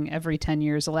Anglican thing every 10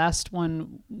 years. The last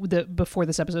one before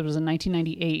this episode was in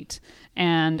 1998.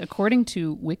 And according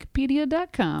to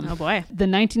Wikipedia.com, oh boy, the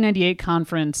 1998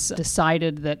 conference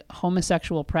decided that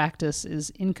homosexual practice is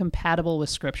incompatible with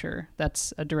Scripture.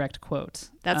 That's a direct quote.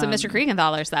 that's what Mr.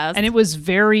 Kriegenthaler says. And it was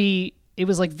very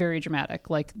dramatic.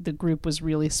 Like the group was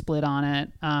really split on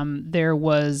it. There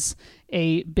was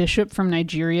a bishop from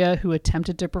Nigeria who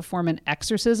attempted to perform an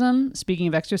exorcism, speaking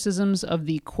of exorcisms, of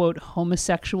the quote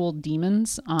homosexual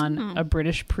demons on a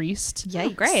British priest.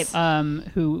 Yikes. Great.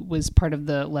 Who was part of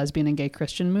the lesbian and gay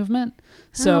Christian movement.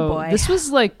 So boy. this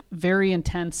was like very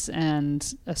intense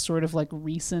and a sort of like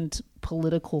recent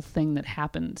political thing that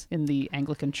happened in the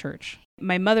Anglican Church.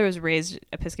 My mother was raised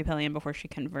Episcopalian before she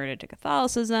converted to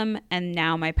Catholicism, and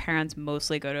now my parents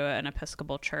mostly go to an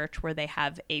Episcopal church where they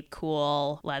have a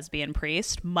cool lesbian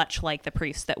priest, much like the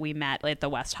priest that we met at the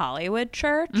West Hollywood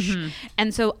church.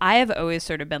 And so I have always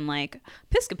sort of been like,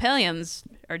 Episcopalians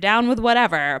are down with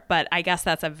whatever, but I guess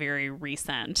that's a very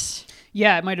recent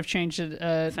Yeah, it might have changed at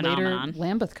a phenomenon. later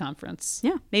Lambeth conference.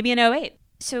 Yeah, maybe in 2008.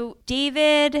 So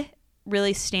David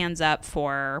really stands up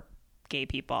for gay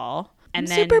people. And I'm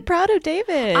then super proud of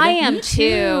David. I am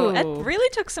too. It really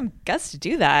took some guts to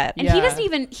do that. And he doesn't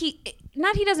even he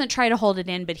doesn't try to hold it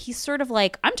in, but he's sort of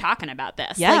like, I'm talking about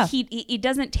this. Yeah. Like he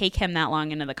doesn't take him that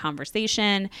long into the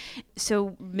conversation.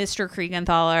 So Mr.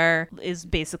 Kriegenthaler is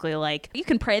basically like, you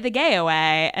can pray the gay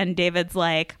away. And David's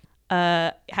like,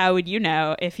 how would you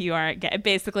know if you aren't gay?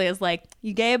 Basically is like,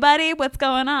 you gay, buddy? What's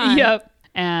going on? Yep.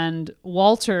 And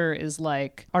Walter is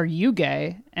like, are you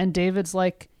gay? And David's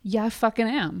like, yeah, I fucking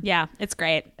am. Yeah, it's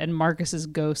great. And Marcus's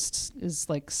ghost is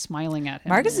like smiling at him.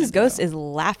 Marcus's ghost is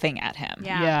laughing at him.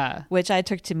 Yeah. Which I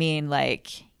took to mean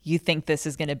like, you think this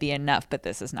is going to be enough, but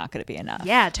this is not going to be enough.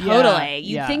 Yeah, totally.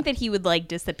 You'd Yeah. think that he would like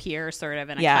disappear sort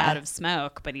of in a cloud of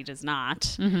smoke, but he does not.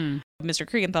 Mr.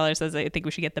 Kriegenthaler says, I think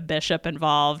we should get the bishop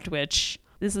involved, which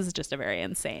this is just a very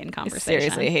insane I conversation.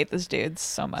 seriously hate this dude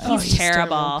so much. He's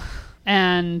terrible.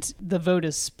 And the vote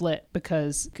is split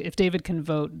because if David can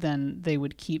vote, then they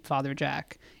would keep Father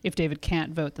Jack. If David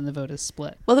can't vote, then the vote is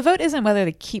split. Well, the vote isn't whether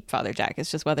to keep Father Jack. It's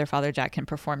just whether Father Jack can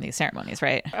perform these ceremonies,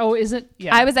 right? Oh, is it?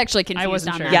 Yeah. I was actually confused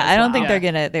wasn't on sure. that. Yeah, I don't as think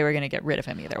well. they were gonna get rid of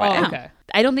him either way. Oh, okay.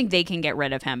 I don't think they can get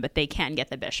rid of him, but they can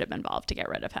get the bishop involved to get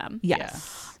rid of him.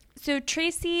 Yes. So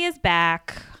Tracy is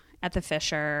back at the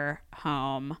Fisher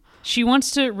home. She wants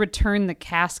to return the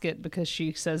casket because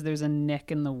she says there's a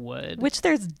nick in the wood. Which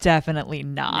there's definitely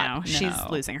not. No, she's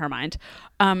losing her mind.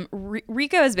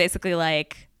 Rico is basically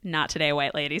like, not today,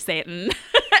 white lady Satan.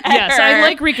 Yes, I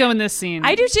like Rico in this scene.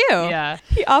 I do too. Yeah.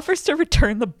 He offers to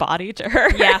return the body to her.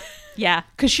 Yeah.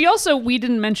 Because she also, we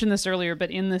didn't mention this earlier,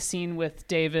 but in the scene with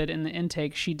David in the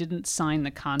intake, she didn't sign the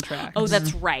contract. Oh,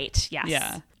 that's right. Yes.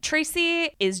 Yeah.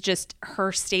 Tracy is just,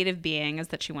 her state of being is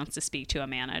that she wants to speak to a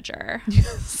manager.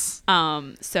 Yes.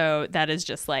 So that is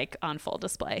just like on full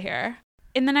display here.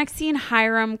 In the next scene,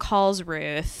 Hiram calls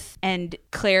Ruth, and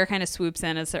Claire kind of swoops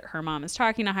in as her mom is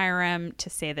talking to Hiram to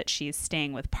say that she's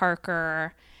staying with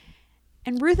Parker.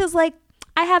 And Ruth is like,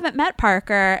 I haven't met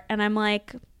Parker. And I'm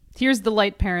like, Here's the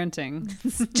light parenting.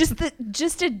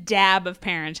 just a dab of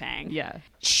parenting. Yeah.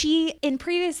 She, in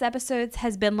previous episodes,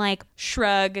 has been like,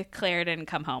 shrug, Claire didn't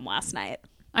come home last night.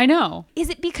 I know. Is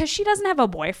it because she doesn't have a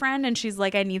boyfriend and she's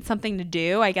like, I need something to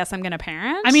do? I guess I'm going to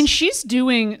parent? I mean, she's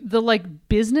doing the like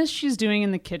business she's doing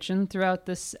in the kitchen throughout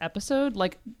this episode.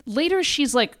 Like later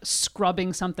she's like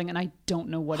scrubbing something and I don't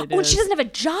know what it is. Oh, she doesn't have a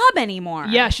job anymore.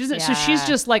 Yeah, she doesn't. So she's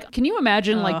just like, can you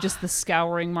imagine like just the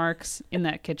scouring marks in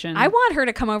that kitchen? I want her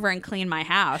to come over and clean my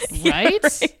house.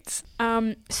 Right?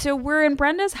 So we're in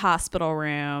Brenda's hospital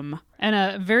room. And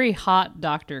a very hot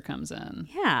doctor comes in.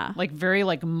 Yeah. Like very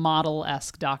like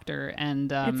model-esque doctor.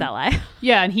 And It's LA.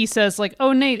 yeah, and he says like,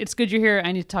 oh, Nate, it's good you're here.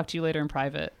 I need to talk to you later in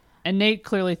private. And Nate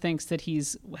clearly thinks that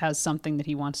has something that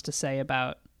he wants to say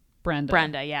about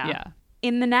Brenda. Yeah. Yeah.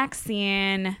 In the next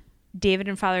scene, David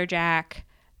and Father Jack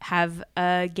have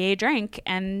a gay drink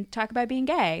and talk about being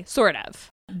gay. Sort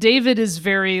of. David is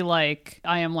very like,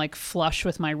 I am like flush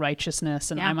with my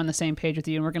righteousness and I'm on the same page with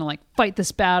you and we're going to like fight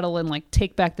this battle and like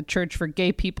take back the church for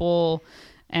gay people.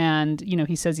 And, you know,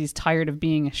 he says he's tired of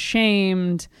being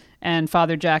ashamed. And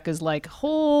Father Jack is like,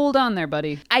 hold on there,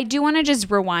 buddy. I do want to just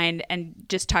rewind and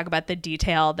just talk about the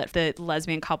detail that the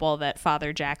lesbian couple that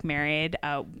Father Jack married,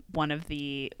 one of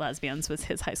the lesbians was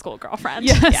his high school girlfriend.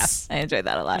 Yes. I enjoyed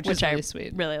that a lot. Which is I really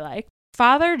sweet. really like.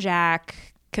 Father Jack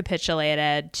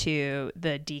capitulated to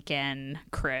the deacon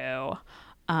crew.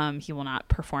 He will not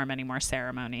perform any more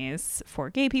ceremonies for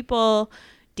gay people.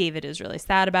 David is really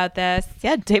sad about this.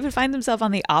 Yeah, David finds himself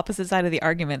on the opposite side of the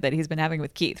argument that he's been having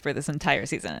with Keith for this entire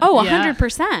season. Oh, Yeah.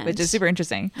 100%. Which is super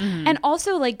interesting. And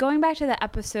also, like, going back to the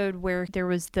episode where there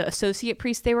was the associate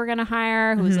priest they were going to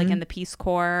hire who was, like, in the Peace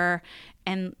Corps.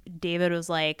 And David was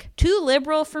like, too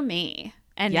liberal for me.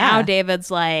 And now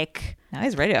David's like... Now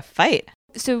he's ready to fight.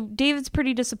 So David's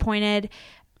pretty disappointed.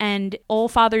 And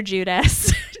old Father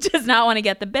Judas does not want to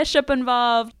get the bishop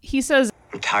involved. He says,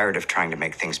 I'm tired of trying to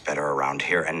make things better around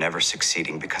here and never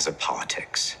succeeding because of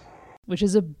politics. which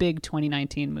is a big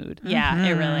 2019 mood. Yeah,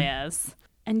 it really is.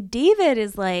 And David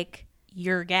is like,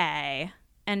 you're gay.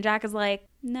 And Jack is like,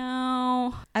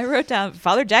 no. I wrote down,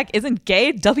 Father Jack isn't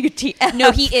gay, WTF.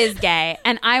 No, he is gay.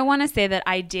 And I want to say that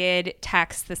I did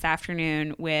text this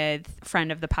afternoon with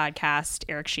friend of the podcast,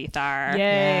 Eric Sheethar. Yay.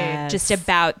 Yes. Just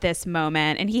about this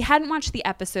moment. And he hadn't watched the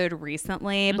episode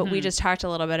recently, but we just talked a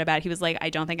little bit about, he was like, I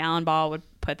don't think Alan Ball would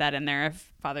put that in there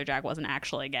if Father Jack wasn't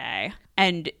actually gay.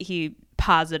 And he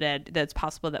posited that it's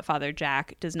possible that Father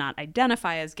Jack does not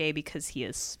identify as gay because he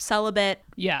is celibate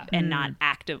Yeah. and not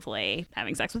actively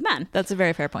having sex with men. That's a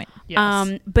very fair point.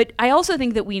 Yes. But I also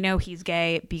think that we know he's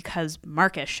gay because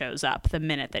Marcus shows up the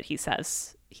minute that he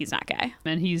says he's not gay.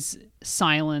 And he's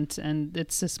silent, and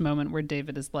it's this moment where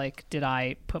David is like, did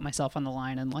I put myself on the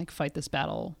line and like fight this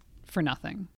battle for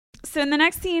nothing? So in the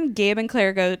next scene, Gabe and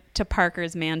Claire go to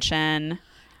Parker's mansion.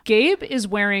 Gabe is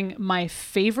wearing my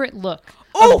favorite look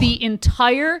of the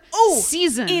entire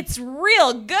season. It's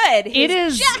real good.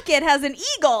 His is. jacket has an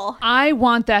eagle. I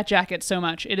want that jacket so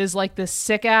much. It is like this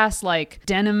sick ass, like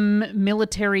denim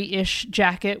military-ish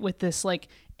jacket with this like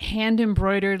hand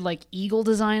embroidered like eagle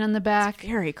design on the back.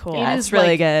 Very cool. It It's is really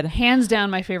like, good. hands down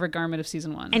my favorite garment of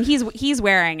season 1. And he's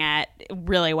wearing it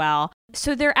really well.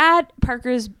 So they're at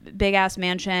Parker's big ass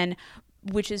mansion,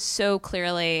 which is so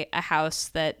clearly a house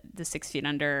that the 6 Feet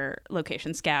Under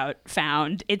location scout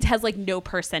found. It has like no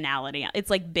personality.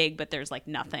 It's like big, but there's like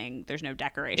nothing. There's no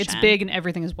decoration. It's big and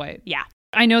everything is white. Yeah.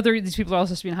 I know these people are all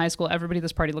supposed to be in high school. Everybody at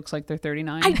this party looks like they're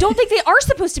 39. I don't think they are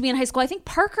supposed to be in high school. I think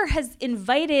Parker has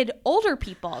invited older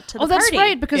people to the that's party.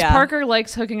 right, because Yeah. Parker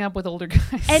likes hooking up with older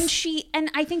guys. And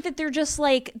I think that they're just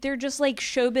like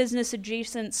show business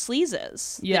adjacent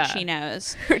sleazes Yeah. that she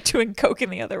knows. We're doing coke in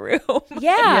the other room.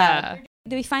 Yeah.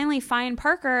 They finally find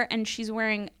Parker, and she's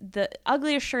wearing the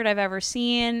ugliest shirt I've ever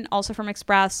seen, also from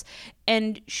Express,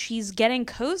 and she's getting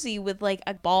cozy with like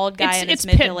a bald guy in his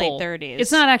mid to late 30s.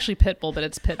 It's not actually Pitbull, but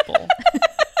it's Pitbull.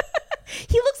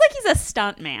 He looks like he's a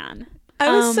stunt man.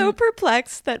 I was so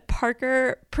perplexed that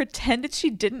Parker pretended she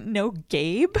didn't know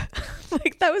Gabe.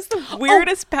 Like, that was the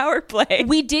weirdest power play.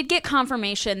 We did get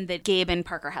confirmation that Gabe and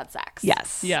Parker had sex.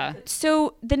 Yes. Yeah.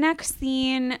 So the next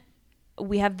scene,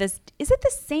 we have this. Is it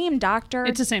the same doctor?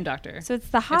 It's the same doctor. So it's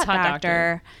the hot, It's hot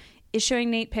doctor is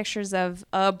showing Nate pictures of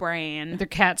a brain. They're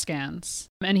CAT scans.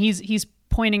 And he's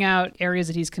pointing out areas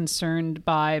that he's concerned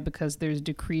by because there's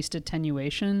decreased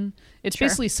attenuation. It's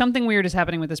basically something weird is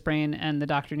happening with this brain, and the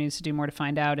doctor needs to do more to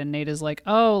find out. And Nate is like,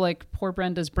 oh, like poor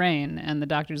Brenda's brain. And the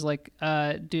doctor's like,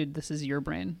 dude, this is your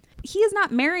brain. he is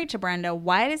not married to Brenda.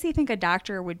 Why does he think a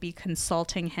doctor would be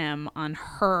consulting him on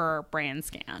her brain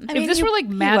scan? If this were like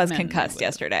Mad he was Men, concussed would.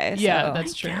 yesterday. Yeah, so.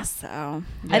 that's true. Yes, so.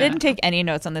 I didn't take any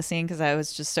notes on the scene because I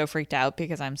was just so freaked out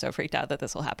because I'm so freaked out that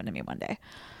this will happen to me one day.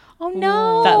 Oh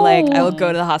no. That like I will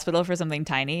go to the hospital for something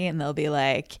tiny and they'll be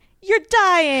like, "You're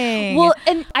dying." Well,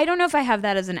 and I don't know if I have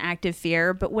that as an active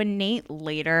fear, but when Nate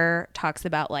later talks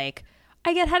about like,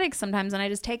 I get headaches sometimes and I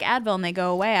just take Advil and they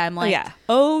go away, I'm like,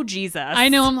 oh Jesus. I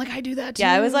know. I'm like, I do that too.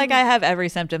 yeah, I was like, I have every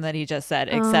symptom that he just said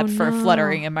except for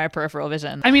fluttering in my peripheral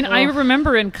vision. I mean, I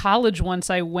remember in college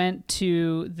once I went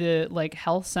to the like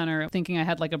health center thinking I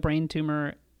had like a brain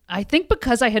tumor. I think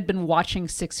because I had been watching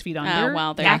 6 Feet Under,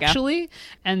 well, there you go. actually,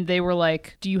 and they were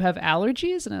like, "Do you have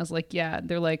allergies?" And I was like, "Yeah."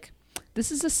 They're like,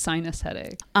 "This is a sinus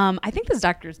headache." I think this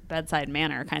doctor's bedside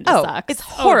manner kind of sucks. It's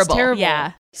horrible. It's terrible.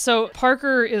 Yeah. So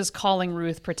Parker is calling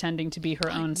Ruth pretending to be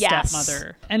her own Yes.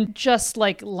 stepmother and just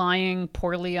like lying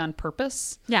poorly on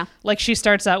purpose. Yeah. Like she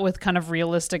starts out with kind of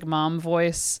realistic mom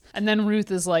voice and then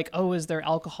Ruth is like, "Oh, is there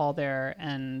alcohol there?"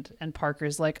 And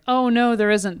Parker's like, "Oh no,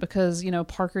 there isn't because, you know,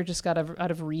 Parker just got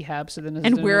out of rehab so then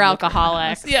And we're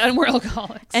alcoholics. Yeah, and we're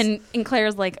alcoholics. And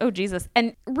Claire's like, oh Jesus.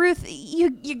 And Ruth,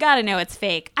 you gotta know it's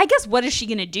fake. I guess what is she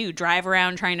gonna do? Drive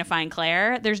around trying to find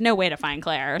Claire? There's no way to find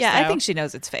Claire. Yeah, I so. think she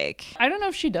knows it's fake. I don't know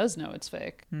if she does know it's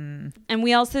fake. And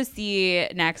we also see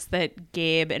next that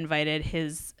Gabe invited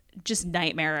his just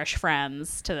nightmarish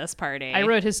friends to this party. I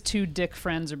wrote his 2 dick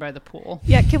friends are by the pool.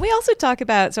 Yeah, can we also talk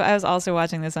about, so I was also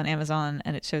watching this on Amazon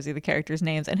and it shows you the characters'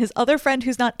 names and his other friend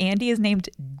who's not Andy is named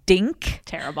Dink.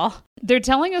 Terrible. They're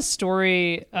telling a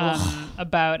story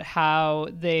about how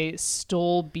they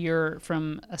stole beer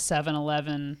from a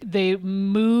 7-Eleven. They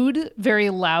mooed very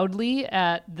loudly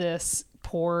at this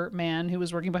poor man who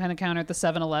was working behind the counter at the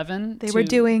 7-Eleven. They were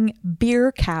doing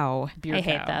Beer Cow. beer I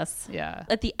hate cow. this. Yeah.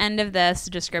 At the end of this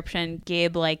description,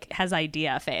 Gabe like has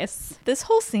idea face. This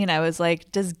whole scene, I was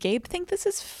like, does Gabe think this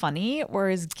is funny or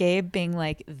is Gabe being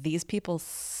like, these people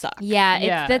suck?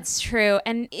 Yeah. That's true.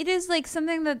 And it is like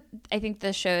something that I think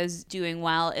the show is doing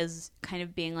well is kind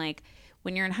of being like,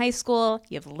 when you're in high school,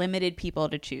 you have limited people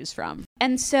to choose from.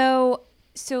 And so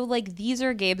like these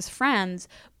are Gabe's friends,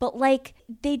 but like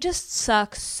they just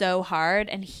suck so hard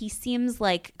and he seems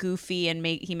like goofy and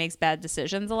he makes bad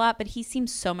decisions a lot, but he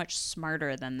seems so much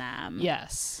smarter than them.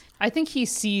 Yes. I think he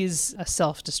sees a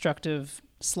self-destructive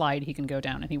slide he can go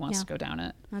down and he wants to go down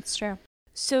it. That's true.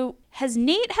 So has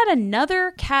Nate had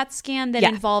another CAT scan that Yeah.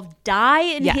 involved dye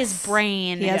in Yes. his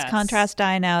brain? He has Yes. contrast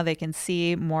dye now. They can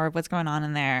see more of what's going on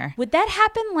in there. Would that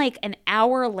happen like an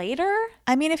hour later?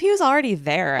 I mean, if he was already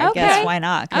there, I Okay. guess why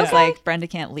not? Because Okay. like Brenda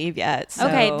can't leave yet. So.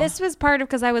 Okay, this was part of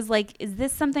because I was like, is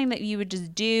this something that you would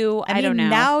just do? I mean, don't know.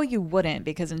 Now you wouldn't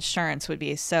because insurance would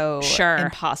be so Sure.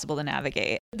 impossible to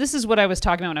navigate. This is what I was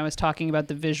talking about when I was talking about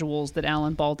the visuals that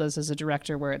Alan Ball does as a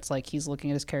director, where it's like he's looking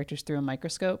at his characters through a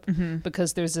microscope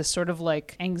because there's this sort of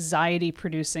like anxiety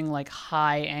producing like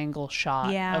high angle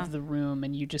shot Yeah. of the room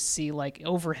and you just see like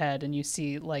overhead and you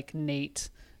see like Nate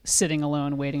sitting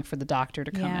alone waiting for the doctor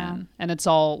to come Yeah. in. And it's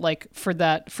all like for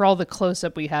all the close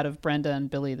up we had of Brenda and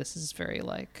Billy, this is very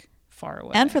like far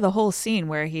away. And for the whole scene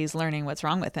where he's learning what's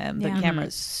wrong with him, the Yeah.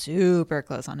 camera's super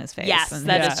close on his face. Yes, and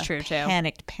that he is has true, too.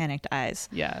 Panicked eyes.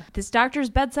 yeah. This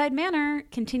doctor's bedside manner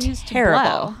continues Terrible.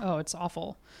 to blow. Oh, it's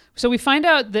awful. So we find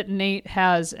out that Nate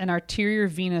has an arterial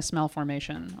venous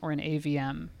malformation, or an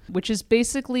AVM, which is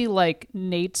basically like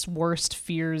Nate's worst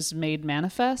fears made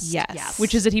manifest. Yes.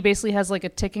 Which is that he basically has like a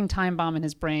ticking time bomb in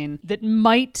his brain that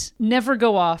might never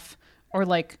go off or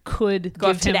like could Go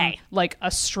off give him today. like a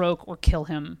stroke or kill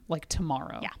him like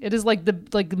tomorrow. Yeah. It is like the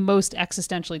most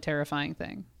existentially terrifying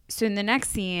thing. So in the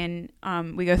next scene,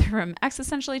 we go from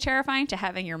existentially terrifying to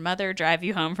having your mother drive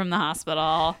you home from the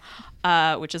hospital,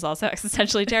 which is also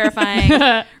existentially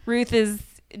terrifying. Ruth is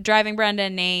driving Brenda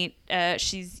and Nate.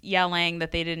 She's yelling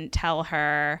that they didn't tell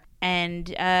her. And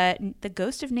the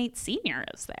ghost of Nate Sr.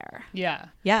 is there. Yeah.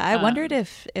 Yeah, I wondered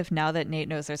if now that Nate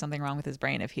knows there's something wrong with his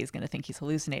brain, if he's going to think he's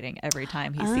hallucinating every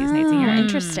time he sees Nate Sr.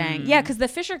 Interesting. Yeah, because the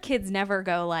Fisher kids never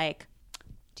go like,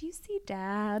 do you see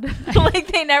Dad? Like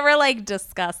they never like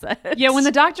discuss it. Yeah, when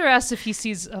the doctor asks if he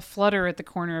sees a flutter at the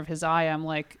corner of his eye, I'm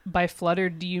like, by flutter,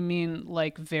 do you mean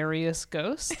like various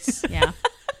ghosts? Yeah.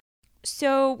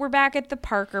 So we're back at the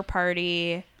Parker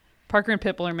party. Parker and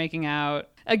Pipple are making out.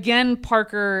 Again,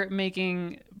 Parker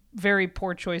making very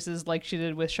poor choices like she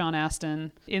did with Sean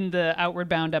Astin in the Outward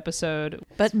Bound episode.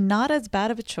 But not as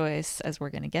bad of a choice as we're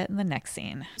going to get in the next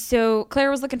scene. So Claire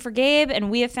was looking for Gabe,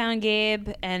 and we have found Gabe,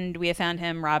 and we have found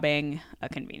him robbing a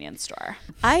convenience store.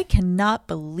 I cannot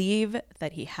believe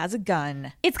that he has a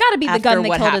gun. It's got to be the After gun that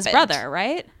what killed his happened. brother,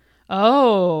 right?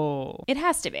 Oh. It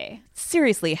has to be.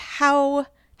 Seriously, how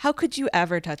could you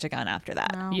ever touch a gun after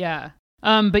that? No. Yeah.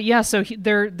 But yeah, so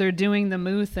they're doing the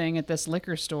moo thing at this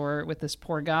liquor store with this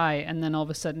poor guy, and then all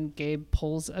of a sudden Gabe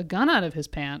pulls a gun out of his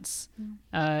pants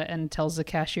and tells the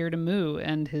cashier to moo,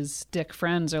 and his dick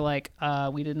friends are like,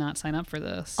 we did not sign up for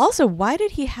this. Also, why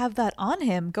did he have that on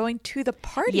him going to the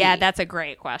party? Yeah, that's a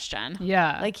great question.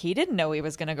 Yeah. like he didn't know he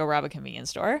was going to go rob a convenience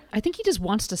store. I think he just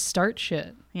wants to start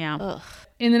shit. Yeah. Ugh.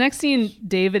 In the next scene,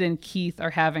 David and Keith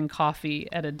are having coffee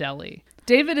at a deli.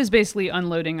 David is basically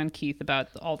unloading on Keith about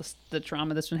all the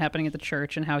trauma that's been happening at the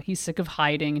church and how he's sick of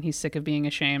hiding and he's sick of being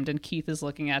ashamed. And Keith is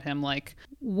looking at him like,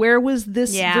 where was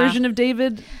this version of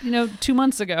David, 2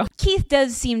 months ago? Keith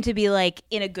does seem to be like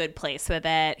in a good place with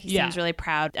it. He Yeah. seems really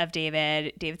proud of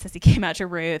David. David says he came out to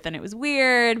Ruth and it was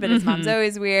weird, but his mom's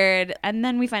always weird. And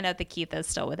then we find out that Keith is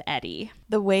still with Eddie.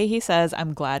 The way he says,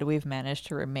 I'm glad we've managed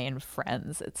to remain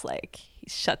friends, it's like he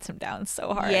shuts him down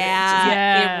so hard.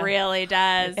 Yeah. It really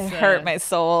does. It hurt my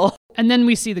soul. And then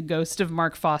we see the ghost of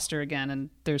Mark Foster again, and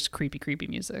there's creepy, creepy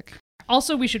music.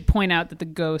 Also, we should point out that the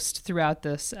ghost throughout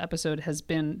this episode has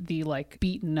been the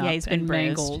beaten up he's been and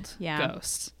bruised. mangled Yeah.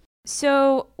 ghost.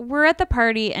 So we're at the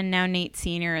party and now Nate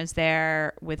Sr. is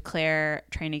there with Claire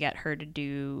trying to get her to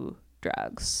do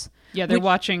drugs. Yeah, they're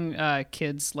watching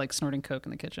kids snorting coke in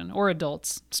the kitchen, or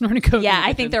adults snorting coke. Yeah, in the I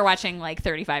think kitchen. they're watching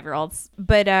 35-year-olds.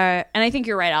 But and I think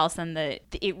you're right, Allison, that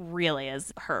it really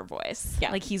is her voice.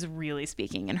 Yeah. He's really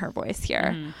speaking in her voice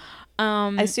here.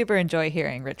 I super enjoy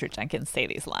hearing Richard Jenkins say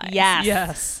these lines. Yes.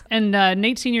 Yes. And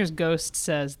Nate Sr.'s ghost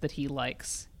says that he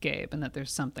likes Gabe and that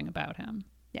there's something about him.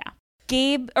 Yeah.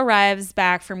 Gabe arrives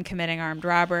back from committing armed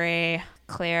robbery.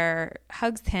 Claire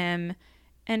hugs him,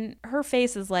 and her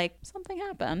face is like, something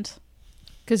happened.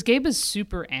 Because Gabe is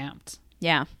super amped.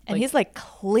 Yeah. And he's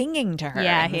clinging to her.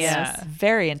 Yeah, in he this is.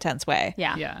 very intense way.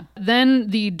 Yeah. Yeah. Then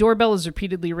the doorbell is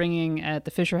repeatedly ringing at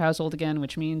the Fisher household again,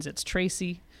 which means it's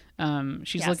Tracy.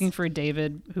 She's Yes. looking for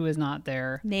David, who is not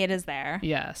there. Nate is there.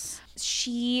 Yes.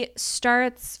 She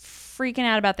starts freaking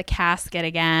out about the casket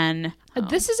again.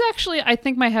 This is actually, I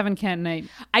think, my Heaven Can't Nate.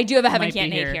 I do have a Heaven might be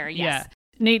Can't Nate here. Yes. Yeah.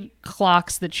 Nate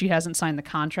clocks that she hasn't signed the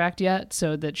contract yet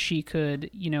so that she could,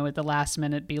 at the last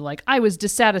minute be like, I was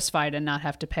dissatisfied and not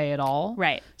have to pay at all.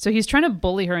 Right. So he's trying to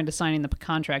bully her into signing the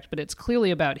contract, but it's clearly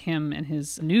about him and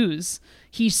his news.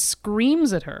 He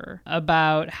screams at her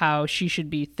about how she should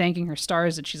be thanking her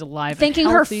stars that she's alive Thanking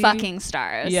and her healthy. fucking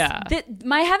stars. Yeah.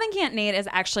 My Heaven Can't Nate is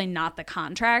actually not the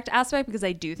contract aspect because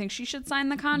I do think she should sign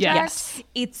the contract. Yes.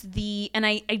 It's and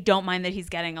I don't mind that he's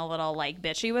getting a little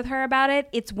bitchy with her about it.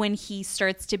 It's when he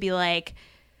starts to be like,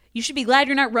 you should be glad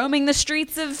you're not roaming the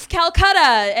streets of Calcutta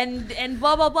and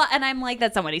blah, blah, blah. And I'm like,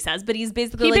 that's not what he says, but he's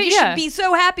basically you should be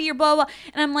so happy you're blah, blah.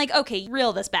 And I'm like, okay,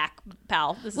 reel this back,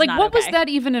 pal. This is not what was okay. that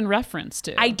even in reference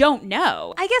to? I don't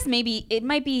know. I guess maybe it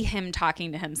might be him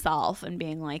talking to himself and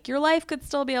being like, your life could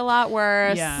still be a lot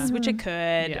worse, which it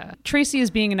could. Yeah. Tracy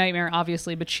is being a nightmare,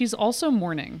 obviously, but she's also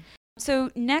mourning.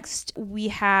 So next we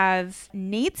have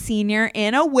Nate Sr.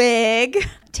 in a wig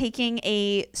taking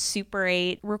a Super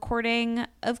 8 recording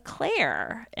of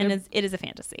Claire. And it is a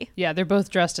fantasy. Yeah, they're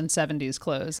both dressed in 70s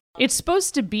clothes. It's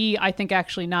supposed to be, I think,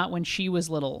 actually not when she was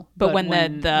little, But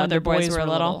when the other boys were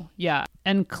little. Yeah.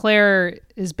 And Claire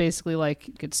is basically like,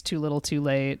 it's too little, too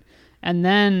late. And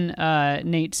then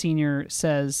Nate Sr.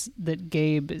 says that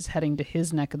Gabe is heading to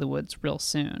his neck of the woods real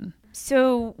soon.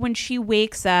 So when she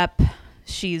wakes up,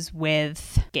 she's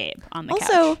with Gabe on the couch.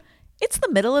 Also, it's the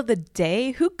middle of the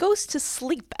day. Who goes to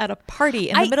sleep at a party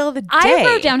in the middle of the day? I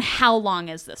wrote down, how long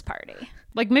is this party?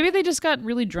 Maybe they just got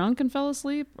really drunk and fell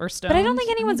asleep or stoned. But I don't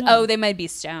think anyone's... Oh, they might be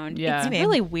stoned. Yeah. It's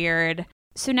really weird.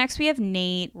 So next we have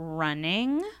Nate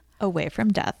running away from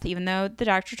death. Even though the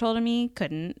doctor told him he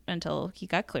couldn't until he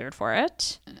got cleared for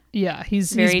it. Yeah,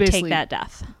 he's very basically take that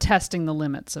death. Testing the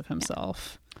limits of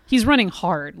himself. Yeah. He's running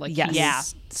hard.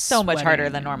 He's so much harder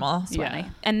than normal. Yeah.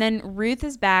 And then Ruth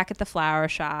is back at the flower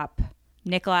shop.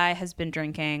 Nikolai has been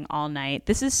drinking all night.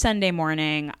 This is Sunday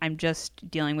morning. I'm just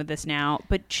dealing with this now.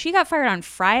 But she got fired on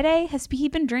Friday. Has he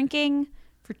been drinking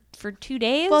for 2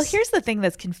 days? Well, here's the thing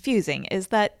that's confusing is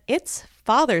that it's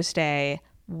Father's Day.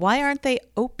 Why aren't they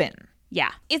open?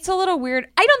 Yeah. It's a little weird.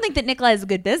 I don't think that Nikolai is a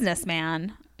good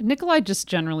businessman. Nikolai just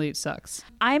generally sucks.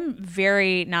 I'm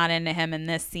very not into him in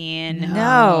this scene.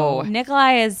 No.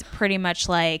 Nikolai is pretty much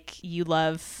like, you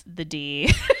love the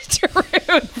D to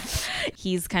Ruth.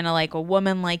 he's kind of like, a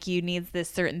woman like you needs this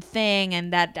certain thing,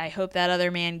 and that I hope that other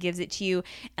man gives it to you.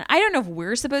 And I don't know if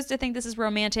we're supposed to think this is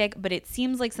romantic, but it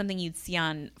seems like something you'd see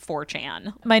on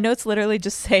 4chan. My notes literally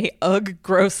just say, ugh,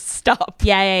 gross, stop.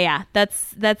 Yeah.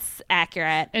 That's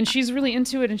accurate. And she's really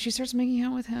into it, and she starts making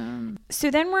out with him. So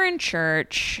then we're in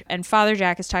church, and Father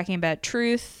Jack is talking about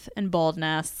truth and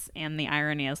boldness, and the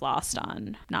irony is lost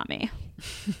on not me.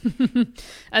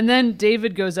 And then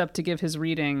David goes up to give his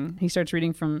reading. He starts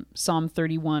reading from Psalm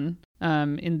 31.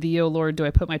 In thee, O Lord, do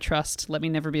I put my trust. Let me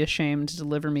never be ashamed.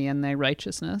 Deliver me in thy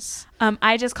righteousness.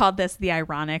 I just called this the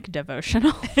ironic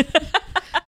devotional.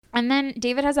 And then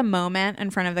David has a moment in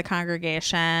front of the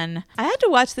congregation. I had to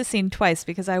watch this scene twice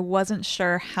because I wasn't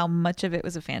sure how much of it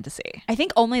was a fantasy. I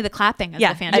think only the clapping is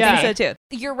the fantasy. I think so too.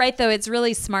 You're right, though. It's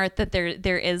really smart that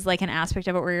there is like an aspect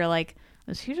of it where you're like,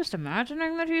 is he just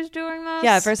imagining that he's doing this?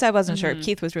 Yeah, at first I wasn't sure if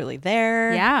Keith was really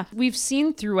there. Yeah. We've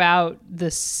seen throughout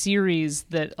the series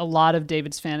that a lot of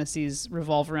David's fantasies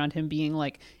revolve around him being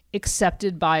like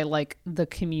accepted by like the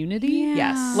community.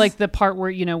 Yes. Like the part where,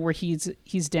 you know, where he's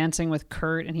dancing with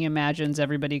Kurt and he imagines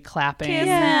everybody clapping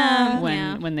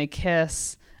when they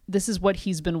kiss. This is what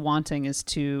he's been wanting, is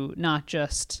to not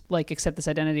just like accept this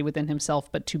identity within himself,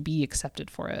 but to be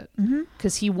accepted for it.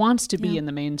 Because he wants to be in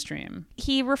the mainstream.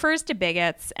 He refers to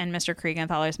bigots, and Mr.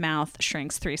 Kriegenthaler's mouth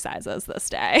shrinks 3 sizes this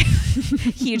day.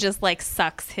 He just like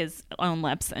sucks his own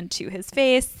lips into his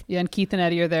face. Yeah, and Keith and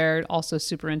Eddie are there, also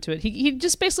super into it. He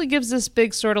just basically gives this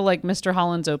big sort of like Mr.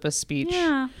 Holland's Opus speech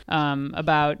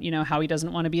about, you know, how he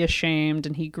doesn't want to be ashamed,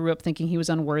 and he grew up thinking he was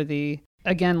unworthy.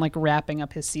 Again, like wrapping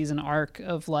up his season arc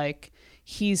of like,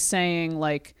 he's saying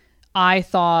like, I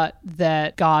thought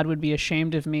that God would be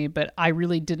ashamed of me, but I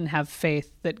really didn't have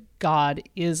faith that God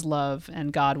is love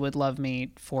and God would love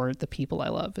me for the people I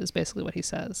love, is basically what he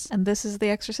says. And this is the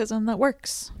exorcism that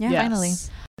works. Yes. Finally.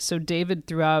 So David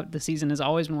throughout the season has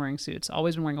always been wearing suits,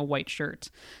 always been wearing a white shirt.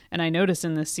 And I noticed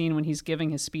in this scene when he's giving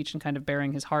his speech and kind of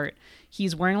bearing his heart,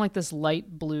 he's wearing like this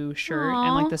light blue shirt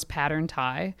and like this pattern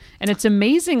tie. And it's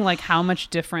amazing like how much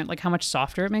different, like how much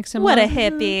softer it makes him What look. a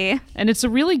hippie. And it's a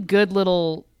really good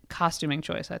little costuming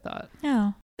choice, I thought.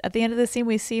 Yeah. At the end of the scene,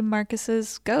 we see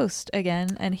Marcus's ghost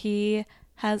again, and he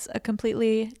has a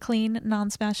completely clean,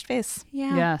 non-smashed face.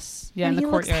 Yeah. Yes. Yeah, And in the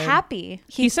he looks courtyard. happy.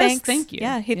 He says thank you.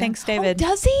 Yeah, he thanks David. Oh,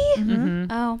 does he? Mhm.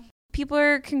 Oh. People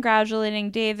are congratulating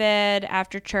David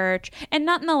after church, and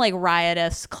not in a like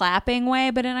riotous clapping way,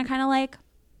 but in a kind of like,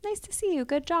 nice to see you,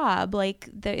 good job. Like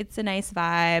it's a nice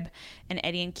vibe. And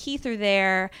Eddie and Keith are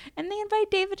there, and they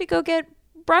invite David to go get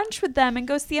brunch with them and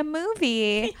go see a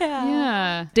movie.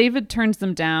 Yeah. David turns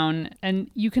them down, and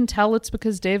you can tell it's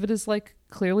because David is like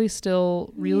clearly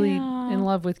still really in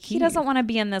love with Keith. He doesn't want to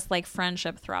be in this like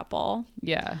friendship throuple.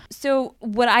 Yeah. So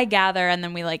what I gather, and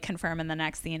then we like confirm in the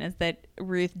next scene, is that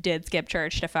Ruth did skip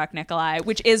church to fuck Nikolai,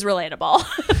 which is relatable.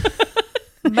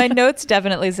 My notes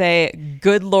definitely say,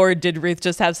 good Lord, did Ruth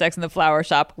just have sex in the flower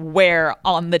shop? Where?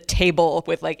 On the table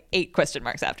with like 8 question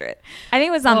marks after it. I think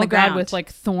it was on the ground. with like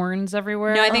thorns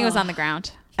everywhere. No, I think it was on the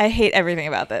ground. I hate everything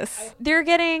about this. They're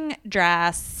getting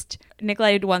dressed.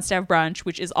 Nikolai wants to have brunch,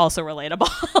 which is also relatable.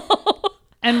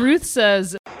 And Ruth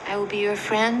says, I will be your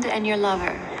friend and your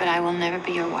lover, but I will never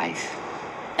be your wife.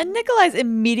 And Nikolai's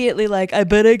immediately like, I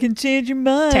bet I can change your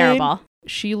mind. Terrible.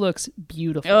 she looks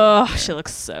beautiful. Oh, she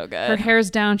looks so good. Her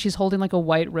hair's down. She's holding like a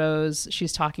white rose.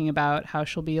 She's talking about how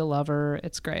she'll be a lover.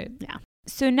 It's great. Yeah.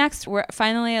 So next, we're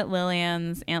finally at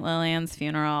Aunt Lillian's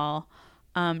funeral.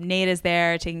 Nate is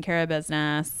there taking care of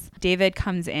business. David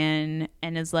comes in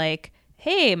and is like,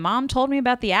 hey, Mom told me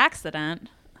about the accident.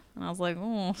 And I was like,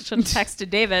 oh, should have texted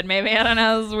David. Maybe. I don't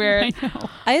know. This is weird.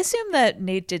 I assume that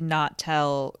Nate did not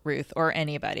tell Ruth or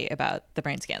anybody about the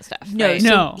brain scan stuff. No, right?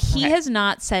 No. He has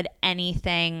not said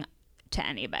anything to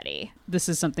anybody. This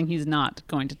is something he's not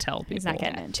going to tell people. He's not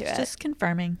getting into it. Just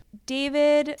confirming.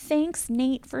 David thanks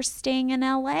Nate for staying in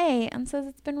LA and says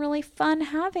it's been really fun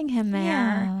having him there.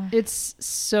 Yeah. It's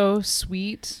so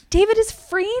sweet. David is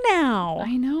free now.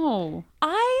 I know.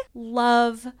 I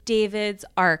love David's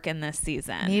arc in this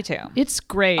season. Me too. It's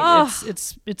great. Oh.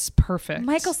 It's perfect.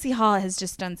 Michael C. Hall has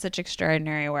just done such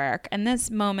extraordinary work, and this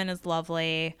moment is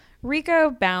lovely.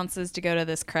 Rico bounces to go to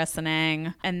this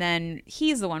christening, and then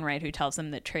he's the one, right, who tells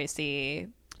him that Tracy's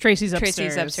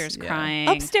upstairs Yeah. crying.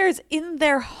 Upstairs in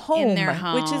their home, In their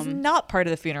which is home. not part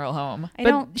of the funeral home.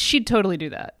 But she'd totally do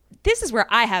that. This is where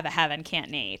I have a heaven can't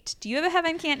Nate. Do you have a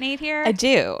heaven can't Nate here? I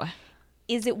do.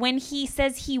 Is it when he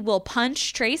says he will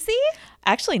punch Tracy?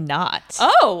 Actually not.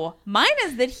 Oh, mine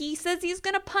is that he says he's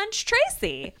going to punch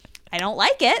Tracy. I don't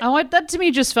like it. Oh, that to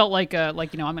me just felt like I'm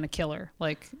gonna kill her.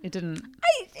 Like it didn't.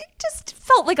 It just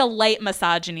felt like a light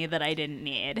misogyny that I didn't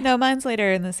need. No, mine's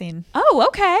later in the scene. Oh,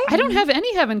 okay. I don't have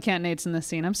any Heaven Can't Nates in this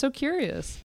scene. I'm so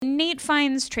curious. Nate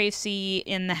finds Tracy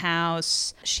in the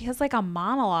house. She has like a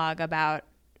monologue about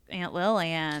Aunt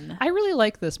Lillian. I really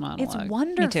like this monologue. It's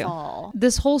wonderful.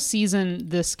 This whole season,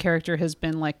 this character has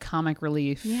been like comic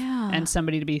relief Yeah. and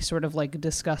somebody to be sort of like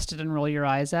disgusted and roll your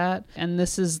eyes at. And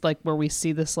this is like where we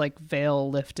see this like veil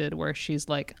lifted where she's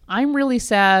like, I'm really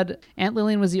sad. Aunt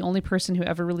Lillian was the only person who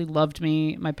ever really loved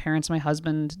me. My parents, my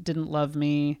husband didn't love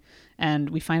me.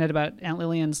 And we find out about Aunt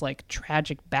Lillian's like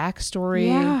tragic backstory.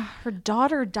 Yeah, her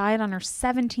daughter died on her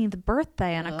 17th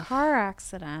birthday in a car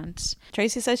accident.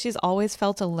 Tracy says she's always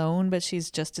felt alone, but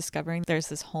she's just discovering there's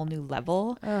this whole new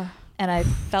level. And I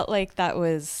felt like that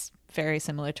was very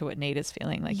similar to what Nate is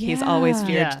feeling. Like he's always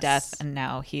feared Yes. death, and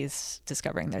now he's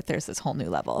discovering that there's this whole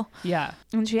new level. Yeah.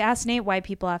 And she asked Nate why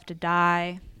people have to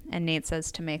die, and Nate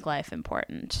says to make life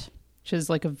important. Which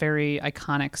is like a very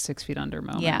iconic 6 Feet Under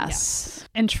moment. Yes.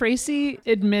 And Tracy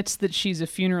admits that she's a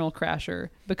funeral crasher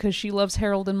because she loves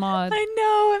Harold and Maude. I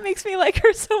know, it makes me like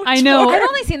her so much. I know. more. I've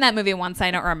only seen that movie once. I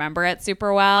don't remember it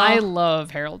super well. I love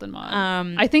Harold and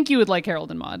Maude. I think you would like Harold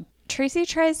and Maude. Tracy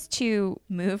tries to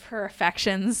move her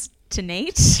affections to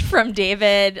Nate from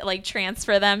David, like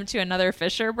transfer them to another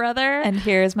Fisher brother. And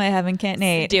here's my Heaven Can't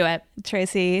Nate. Do it.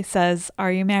 Tracy says,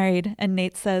 "Are you married?" And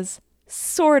Nate says,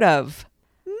 "Sort of."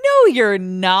 No, you're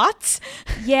not.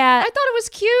 Yeah. I thought it was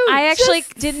cute. I actually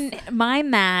didn't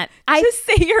mind that. Just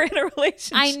say you're in a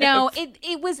relationship. I know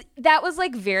that was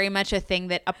like very much a thing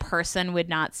that a person would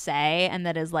not say, and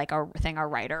that is like a thing a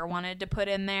writer wanted to put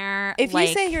in there. If like,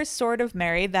 you say you're sort of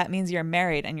married, that means you're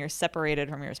married and you're separated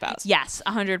from your spouse. yes,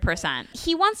 100%.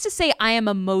 He wants to say I am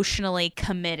emotionally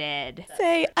committed.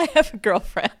 Say I have a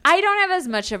girlfriend. I don't have as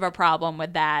much of a problem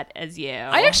with that as you.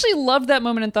 I actually loved that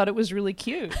moment and thought it was really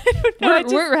cute.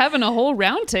 We're having a whole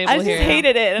round table I just here.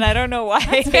 hated it, and I don't know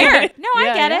why. fair. No, I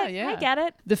Yeah, get yeah, it. yeah. I get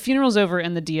it. The funeral's over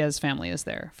and the Diaz family is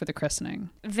there for the christening.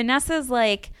 Vanessa's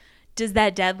like, does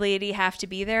that dead lady have to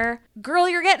be there? Girl,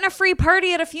 you're getting a free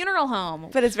party at a funeral home.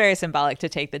 But it's very symbolic to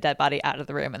take the dead body out of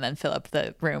the room and then fill up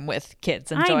the room with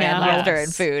kids and I joy and know. laughter Yes.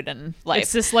 and food and life.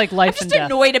 It's just like I'm life just and death.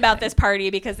 annoyed about this party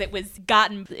because it was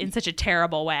gotten in such a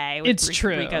terrible way. With It's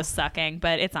true. Rico sucking,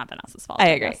 but it's not Vanessa's fault. I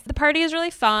agree. guess. The party is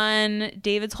really fun.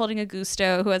 David's holding a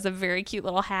Gusto who has a very cute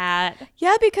little hat.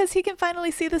 Yeah, because he can finally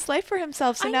see this life for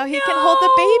himself, so I now he know. can hold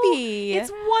the baby.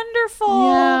 It's wonderful.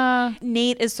 Yeah.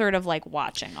 Nate is sort of like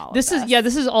watching all This of is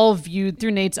this is all viewed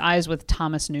through Nate's eyes with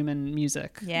Thomas Newman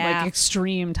music. Yeah. Like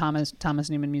extreme Thomas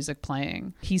Newman music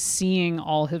playing. He's seeing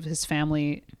all of his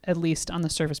family, at least on the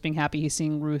surface, being happy. He's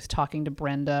seeing Ruth talking to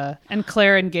Brenda, and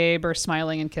Claire and Gabe are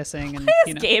smiling and kissing. And Why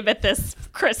is Gabe at this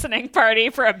christening party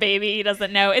for a baby he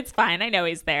doesn't know? It's fine. I know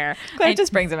he's there. Claire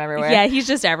just brings him everywhere. Yeah, he's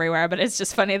just everywhere, but it's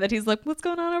just funny that he's like, what's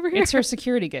going on over here? it's her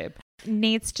security, Gabe.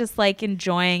 Nate's just like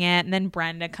enjoying it, and then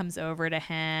Brenda comes over to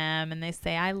him and they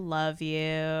say, I love you,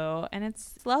 and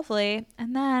it's lovely.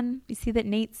 And then we see that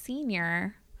Nate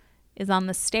Sr. is on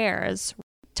the stairs.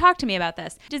 Talk to me about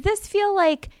this. Does this feel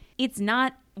like it's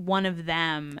not one of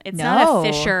them? It's not No. a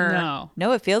Fisher.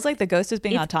 No, it feels like the ghost is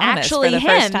being It's autonomous actually for the him.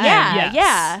 first time. Yeah, Yes.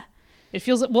 yeah. It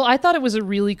feels well. I thought it was a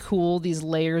really cool these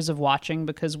layers of watching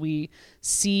because we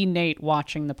see Nate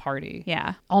watching the party,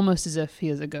 Yeah. almost as if he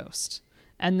is a ghost,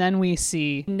 and then we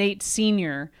see Nate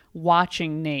Sr.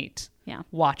 watching Nate,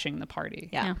 watching the party,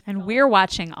 Yeah. And we're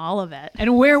watching all of it.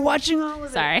 and we're watching all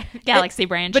of it. Sorry, galaxy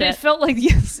brain But shit. it felt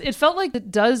like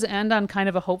it does end on kind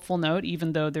of a hopeful note,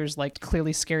 even though there's like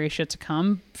clearly scary shit to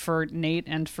come for Nate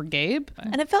and for Gabe.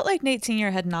 And it felt like Nate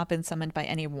Sr. had not been summoned by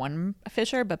any one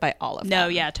Fisher, but by all of them. No,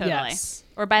 yeah, totally. Yes.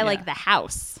 Or by Yeah. like the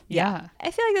house. Yeah.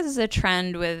 I feel like this is a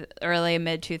trend with early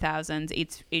mid 2000s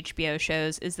HBO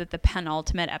shows, is that the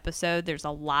penultimate episode there's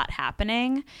a lot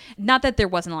happening. Not that there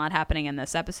wasn't a lot happening in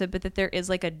this episode, but that there is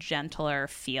like a gentler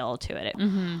feel to it.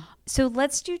 So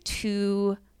let's do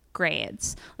 2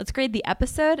 grades. Let's grade the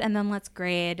episode, and then let's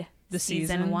grade The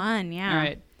season season? 1. Yeah. All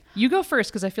right. You go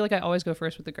first because I feel like I always go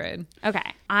first with the grade.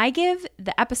 Okay. I give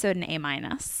the episode an A-.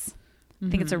 I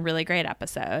think it's a really great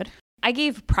episode. I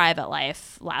gave Private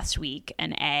Life last week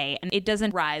an A, and it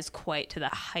doesn't rise quite to the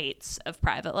heights of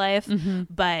Private Life,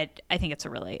 but I think it's a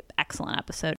really excellent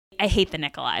episode. I hate the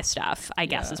Nikolai stuff, I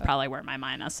guess is probably where my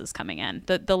minus is coming in.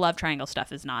 The love triangle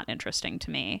stuff is not interesting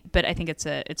to me, but I think it's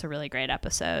a really great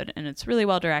episode, and it's really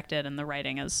well directed, and the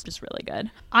writing is just really good.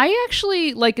 I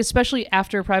actually, like, especially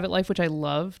after Private Life, which I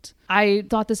loved, I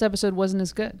thought this episode wasn't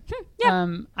as good.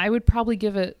 I would probably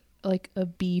give it like a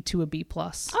B to a B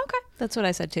plus. Okay. That's what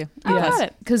I said too. I got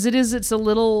it. Because it's a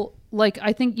little like,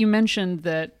 I think you mentioned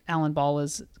that Alan Ball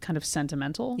is kind of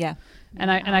sentimental. Yeah. And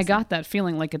I got that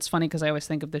feeling. Like, it's funny because I always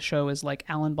think of the show as like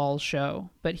Alan Ball's show,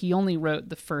 but he only wrote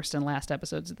the first and last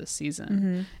episodes of this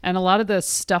season. And a lot of the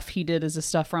stuff he did is the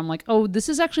stuff where I'm like, oh, this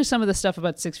is actually some of the stuff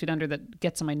about 6 Feet Under that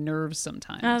gets on my nerves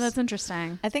sometimes. Oh, that's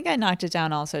interesting. I think I knocked it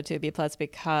down also to a B+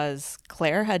 because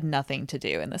Claire had nothing to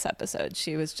do in this episode.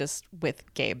 She was just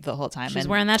with Gabe the whole time. She's and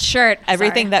wearing that shirt.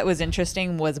 everything Sorry. that was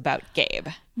interesting was about Gabe.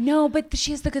 No, but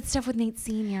she has the good stuff with Nate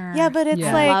Sr. Yeah, but it's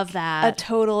Yeah. like I love that. a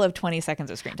total of 20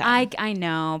 seconds of screen time. I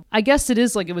know. I guess it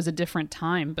is like it was a different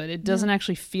time, but it doesn't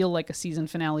actually feel like a season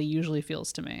finale usually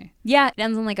feels to me. Yeah, it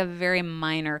ends on like a very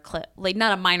minor clip, like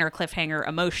not a minor cliffhanger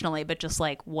emotionally, but just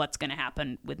like what's going to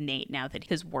happen with Nate now that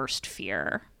his worst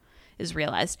fear is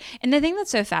realized. And the thing that's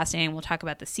so fascinating, we'll talk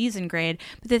about the season grade,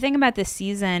 but the thing about this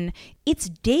season, it's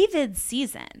David's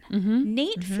season.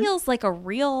 Nate feels like a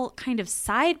real kind of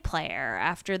side player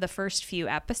after the first few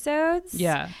episodes.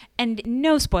 Yeah. And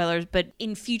no spoilers, but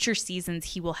in future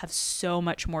seasons, he will have so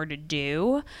much more to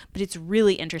do. But it's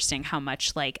really interesting how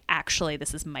much, like, actually,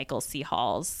 this is Michael C.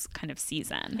 Hall's kind of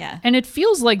season. yeah. And it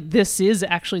feels like this is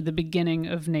actually the beginning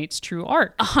of Nate's true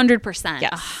arc. 100%.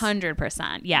 Yes.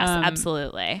 100%. Yes,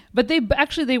 absolutely. But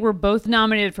they were both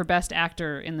nominated for Best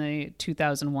Actor in the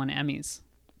 2001 Emmys.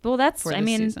 Well, that's, For I this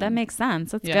mean, season. that makes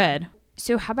sense. That's Yeah. good.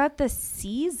 So how about the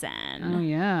season? Oh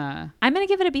yeah. I'm going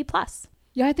to give it a B+.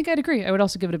 Yeah, I think I'd agree. I would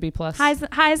also give it a B+.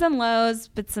 Highs and lows,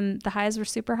 but the highs were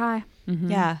super high.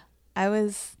 Yeah.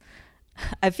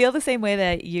 I feel the same way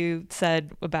that you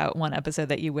said about one episode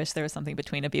that you wish there was something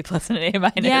between a B+ and an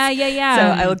A-. Yeah. So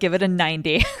I will give it a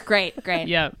 90. Great.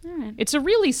 Yeah. It's a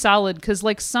really solid, because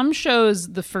like some shows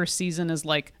the first season is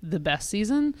like the best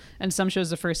season, and some shows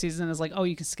the first season is like, oh,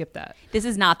 you can skip that. This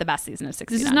is not the best season of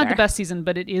 6 This Feet is not Under. the best season,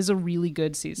 but it is a really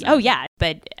good season. Oh, yeah.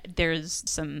 But there's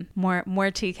some more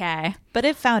TK. But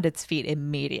it found its feet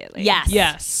immediately.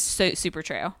 Yes. So super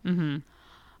true.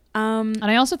 And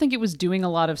I also think it was doing a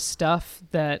lot of stuff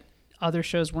that other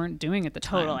shows weren't doing at the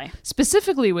time. Totally.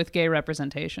 Specifically with gay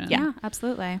representation. Yeah,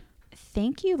 absolutely.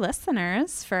 Thank you,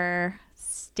 listeners, for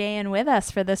staying with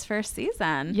us for this first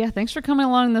season. Yeah, thanks for coming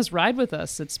along this ride with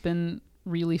us. It's been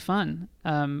really fun.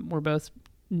 We're both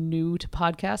new to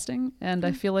podcasting, and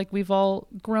I feel like we've all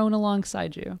grown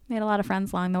alongside you. Made a lot of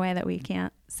friends along the way that we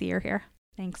can't see or hear.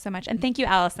 Thanks so much. And thank you,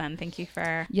 Allison. Thank you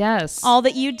for Yes. all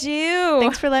that you do.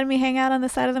 Thanks for letting me hang out on the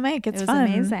side of the mic. It's It was fun.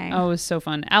 amazing. Oh, it was so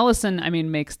fun. Allison, I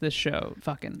mean, makes this show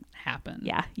fucking happen.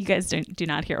 Yeah, you guys do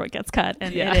not hear what gets cut,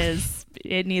 and Yeah.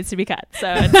 it needs to be cut.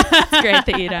 So it's great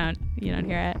that you don't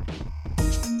hear it.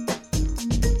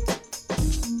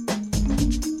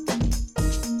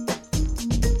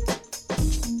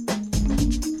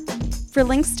 For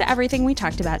links to everything we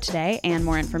talked about today and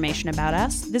more information about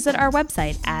us, visit our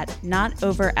website at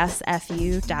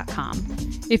notoversfu.com.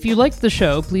 If you liked the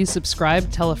show, please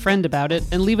subscribe, tell a friend about it,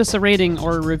 and leave us a rating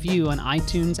or a review on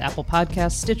iTunes, Apple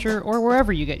Podcasts, Stitcher, or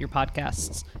wherever you get your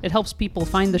podcasts. It helps people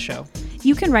find the show.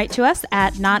 You can write to us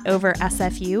at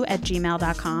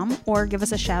notoversfu@gmail.com or give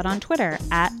us a shout on Twitter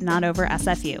at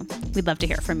notoversfu. We'd love to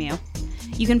hear from you.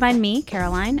 You can find me,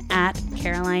 Caroline, at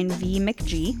Caroline V.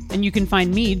 McG. And you can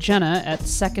find me, Jenna, at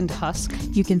Second Husk.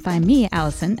 You can find me,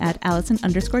 Allison, at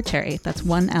Allison_Cherry. That's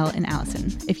 1 L in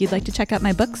Allison. If you'd like to check out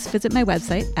my books, visit my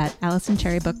website at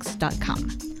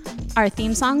AllisonCherryBooks.com. Our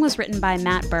theme song was written by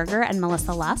Matt Berger and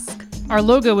Melissa Lusk. Our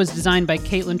logo was designed by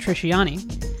Caitlin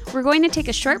Trisciani. We're going to take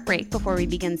a short break before we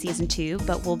begin season 2,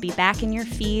 but we'll be back in your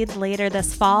feed later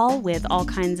this fall with all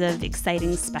kinds of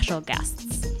exciting special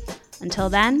guests. Until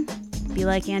then, be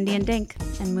like Andy and Dink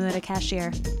and moo at a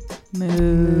cashier.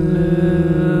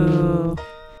 Moo.